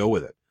not? Go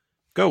with it.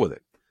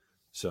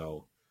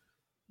 So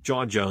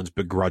John Jones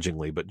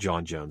begrudgingly, but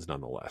John Jones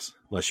nonetheless,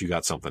 unless you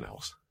got something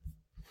else.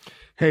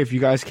 Hey, if you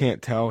guys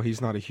can't tell,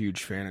 he's not a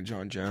huge fan of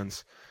John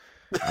Jones.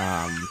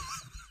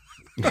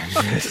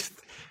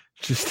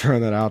 Just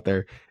throwing that out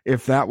there.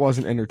 If that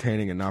wasn't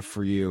entertaining enough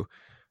for you,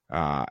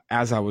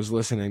 as I was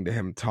listening to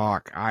him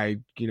talk, I,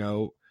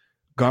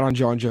 got on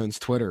John Jones'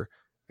 Twitter,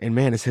 and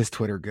man, is his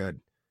Twitter good.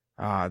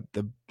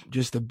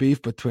 The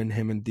beef between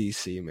him and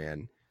DC,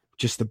 man,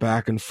 just the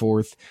back and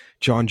forth.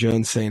 John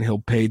Jones saying he'll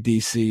pay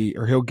DC,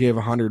 or he'll give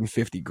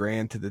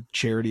 $150,000 to the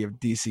charity of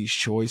DC's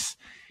choice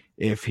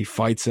if he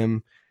fights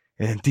him,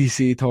 and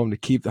DC told him to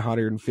keep the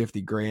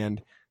 $150,000.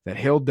 That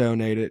he'll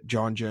donate it.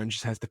 John Jones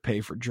just has to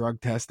pay for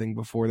drug testing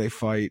before they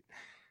fight.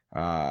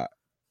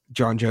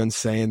 John Jones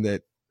saying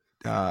that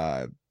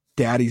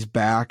daddy's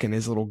back and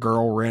his little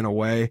girl ran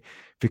away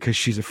because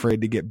she's afraid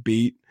to get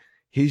beat.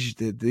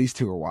 These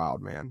two are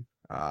wild, man.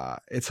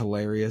 It's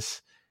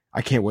hilarious.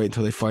 I can't wait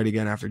until they fight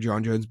again after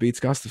John Jones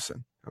beats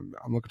Gustafsson.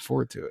 I'm looking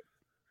forward to it.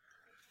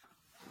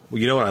 Well,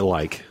 you know what I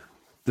like?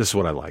 This is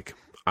what I like.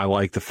 I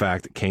like the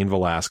fact that Cain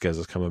Velasquez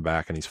is coming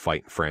back and he's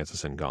fighting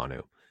Francis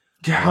Ngannou.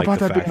 Yeah, how about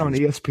that being on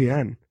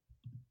ESPN?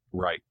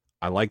 Right.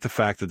 I like the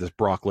fact that this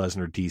Brock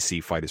Lesnar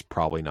DC fight is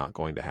probably not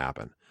going to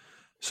happen.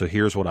 So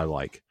here's what I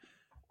like.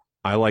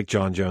 I like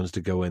John Jones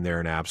to go in there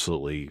and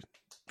absolutely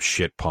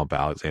shit pump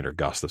Alexander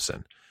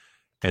Gustafsson.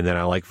 And then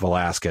I like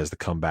Velasquez to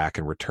come back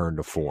and return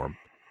to form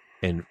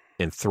and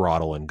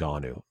throttle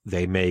Ngannou.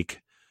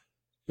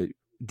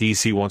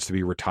 DC wants to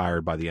be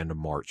retired by the end of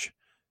March.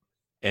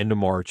 End of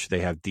March,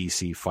 they have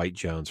DC fight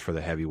Jones for the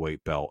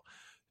heavyweight belt.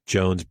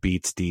 Jones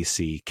beats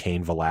DC.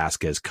 Cain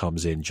Velasquez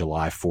comes in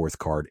July 4th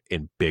card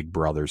and big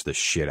brothers the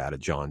shit out of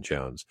John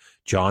Jones.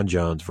 John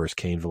Jones versus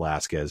Cain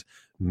Velasquez,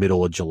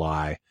 middle of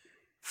July.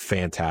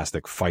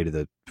 Fantastic fight of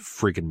the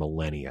freaking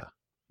millennia.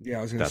 Yeah,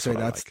 I was going to say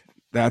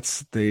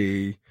that's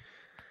the.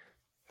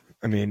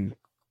 I mean,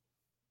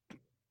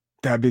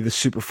 That'd be the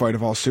super fight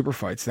of all super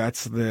fights.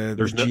 That's the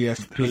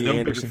GSP no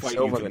Anderson bigger fight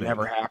Silva you that can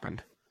never make.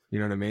 happened. You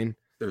know what I mean?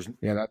 There's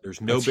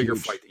That's no bigger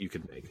huge. fight that you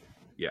could make.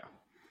 Yeah.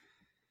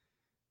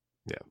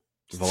 Yeah.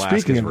 Speaking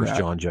Velasquez of versus that-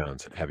 John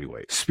Jones at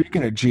heavyweight.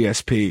 Speaking of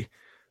GSP,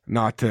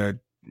 not to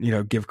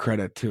give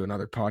credit to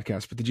another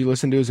podcast, but did you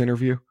listen to his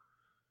interview?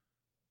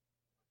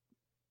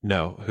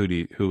 No,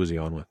 who was he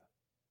on with?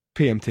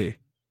 PMT.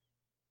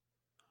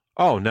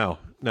 Oh no,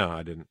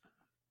 I didn't.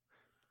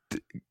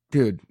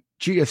 Dude,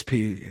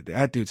 GSP,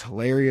 that dude's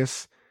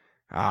hilarious.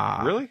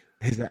 Really?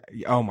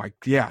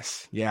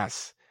 Yes,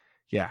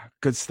 yeah,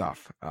 good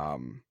stuff.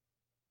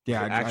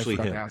 Yeah, I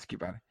forgot him? to ask you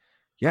about it.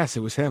 Yes,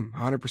 it was him,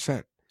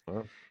 100%.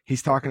 Oh.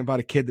 He's talking about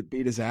a kid that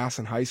beat his ass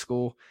in high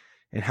school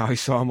and how he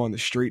saw him on the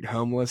street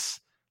homeless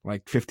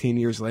like 15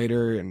 years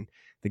later, and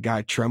the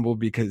guy trembled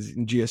because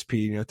in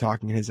GSP,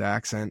 talking in his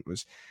accent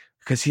was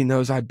because he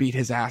knows I beat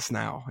his ass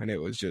now, and it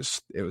was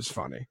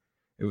funny.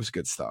 It was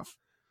good stuff.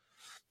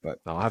 But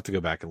I'll have to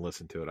go back and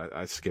listen to it.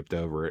 I skipped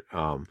over it.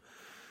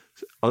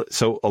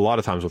 So a lot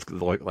of times with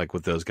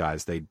with those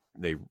guys, they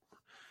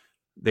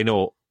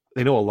know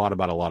a lot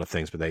about a lot of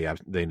things, but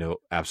they know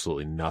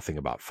absolutely nothing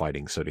about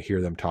fighting. So to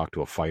hear them talk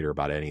to a fighter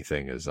about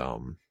anything is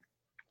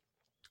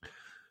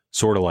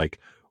sort of like,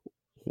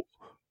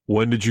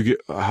 how did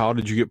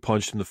you get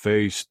punched in the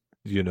face?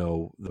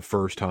 The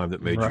first time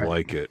that made you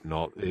like it, and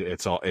all.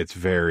 It's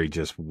very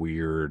just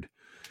weird.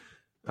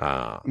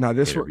 Now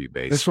this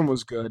one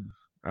was good.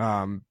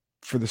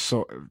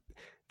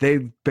 They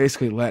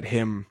basically let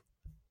him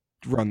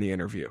run the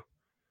interview.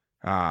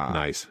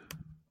 Nice.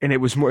 And it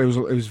was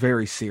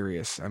very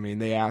serious. I mean,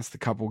 they asked a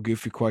couple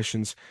goofy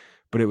questions,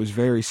 but it was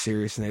very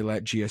serious, and they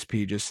let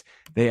GSP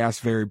they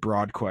asked very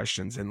broad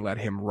questions and let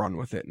him run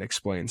with it and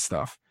explain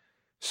stuff.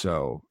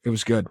 So it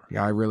was good.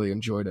 Yeah, I really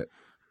enjoyed it.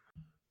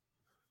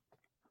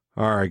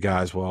 All right,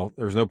 guys. Well,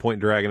 there's no point in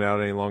dragging it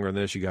out any longer than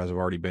this. You guys have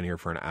already been here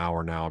for an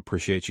hour now.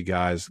 Appreciate you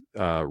guys.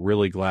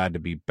 Really glad to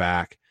be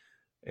back.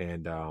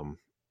 And,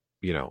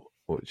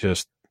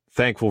 just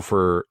thankful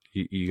for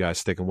you guys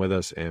sticking with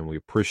us, and we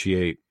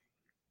appreciate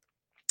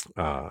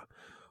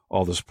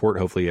all the support.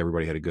 Hopefully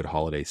everybody had a good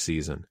holiday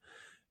season,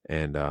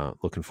 and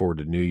looking forward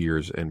to New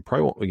Year's, and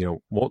probably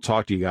won't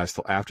talk to you guys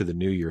till after the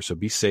New Year. So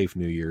be safe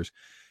New Year's.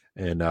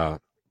 And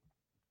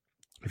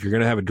if you're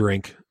going to have a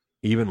drink,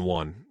 even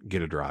one,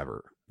 get a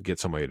driver. Get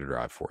somebody to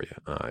drive for you.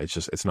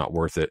 It's not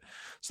worth it.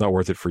 It's not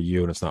worth it for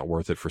you, and it's not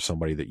worth it for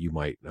somebody that you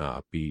might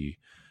be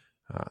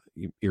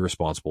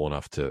irresponsible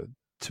enough to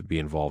be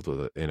involved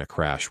in a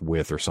crash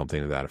with, or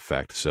something to that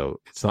effect. So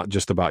it's not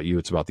just about you.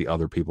 It's about the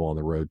other people on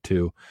the road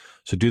too.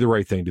 So do the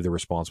right thing, do the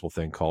responsible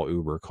thing. Call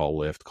Uber, call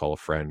Lyft, call a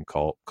friend,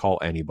 call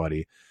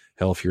anybody.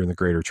 Hell, if you're in the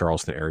greater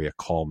Charleston area,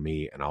 call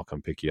me and I'll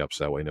come pick you up.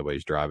 So that way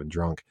nobody's driving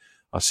drunk.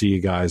 I'll see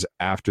you guys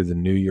after the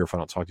New Year if I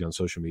don't talk to you on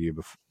social media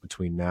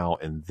between now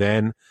and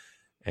then.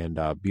 And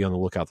be on the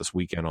lookout this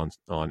weekend on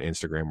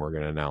Instagram. We're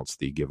going to announce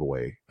the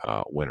giveaway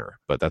winner.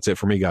 But that's it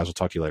for me, guys. We'll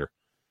talk to you later.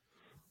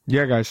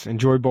 Yeah, guys.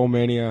 Enjoy Bowl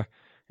Mania.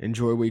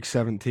 Enjoy Week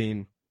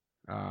 17.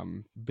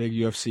 Big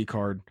UFC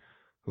card.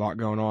 A lot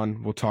going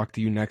on. We'll talk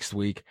to you next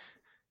week.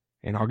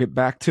 And I'll get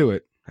back to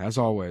it. As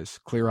always,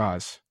 clear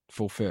eyes,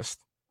 full fist.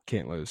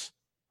 Can't lose.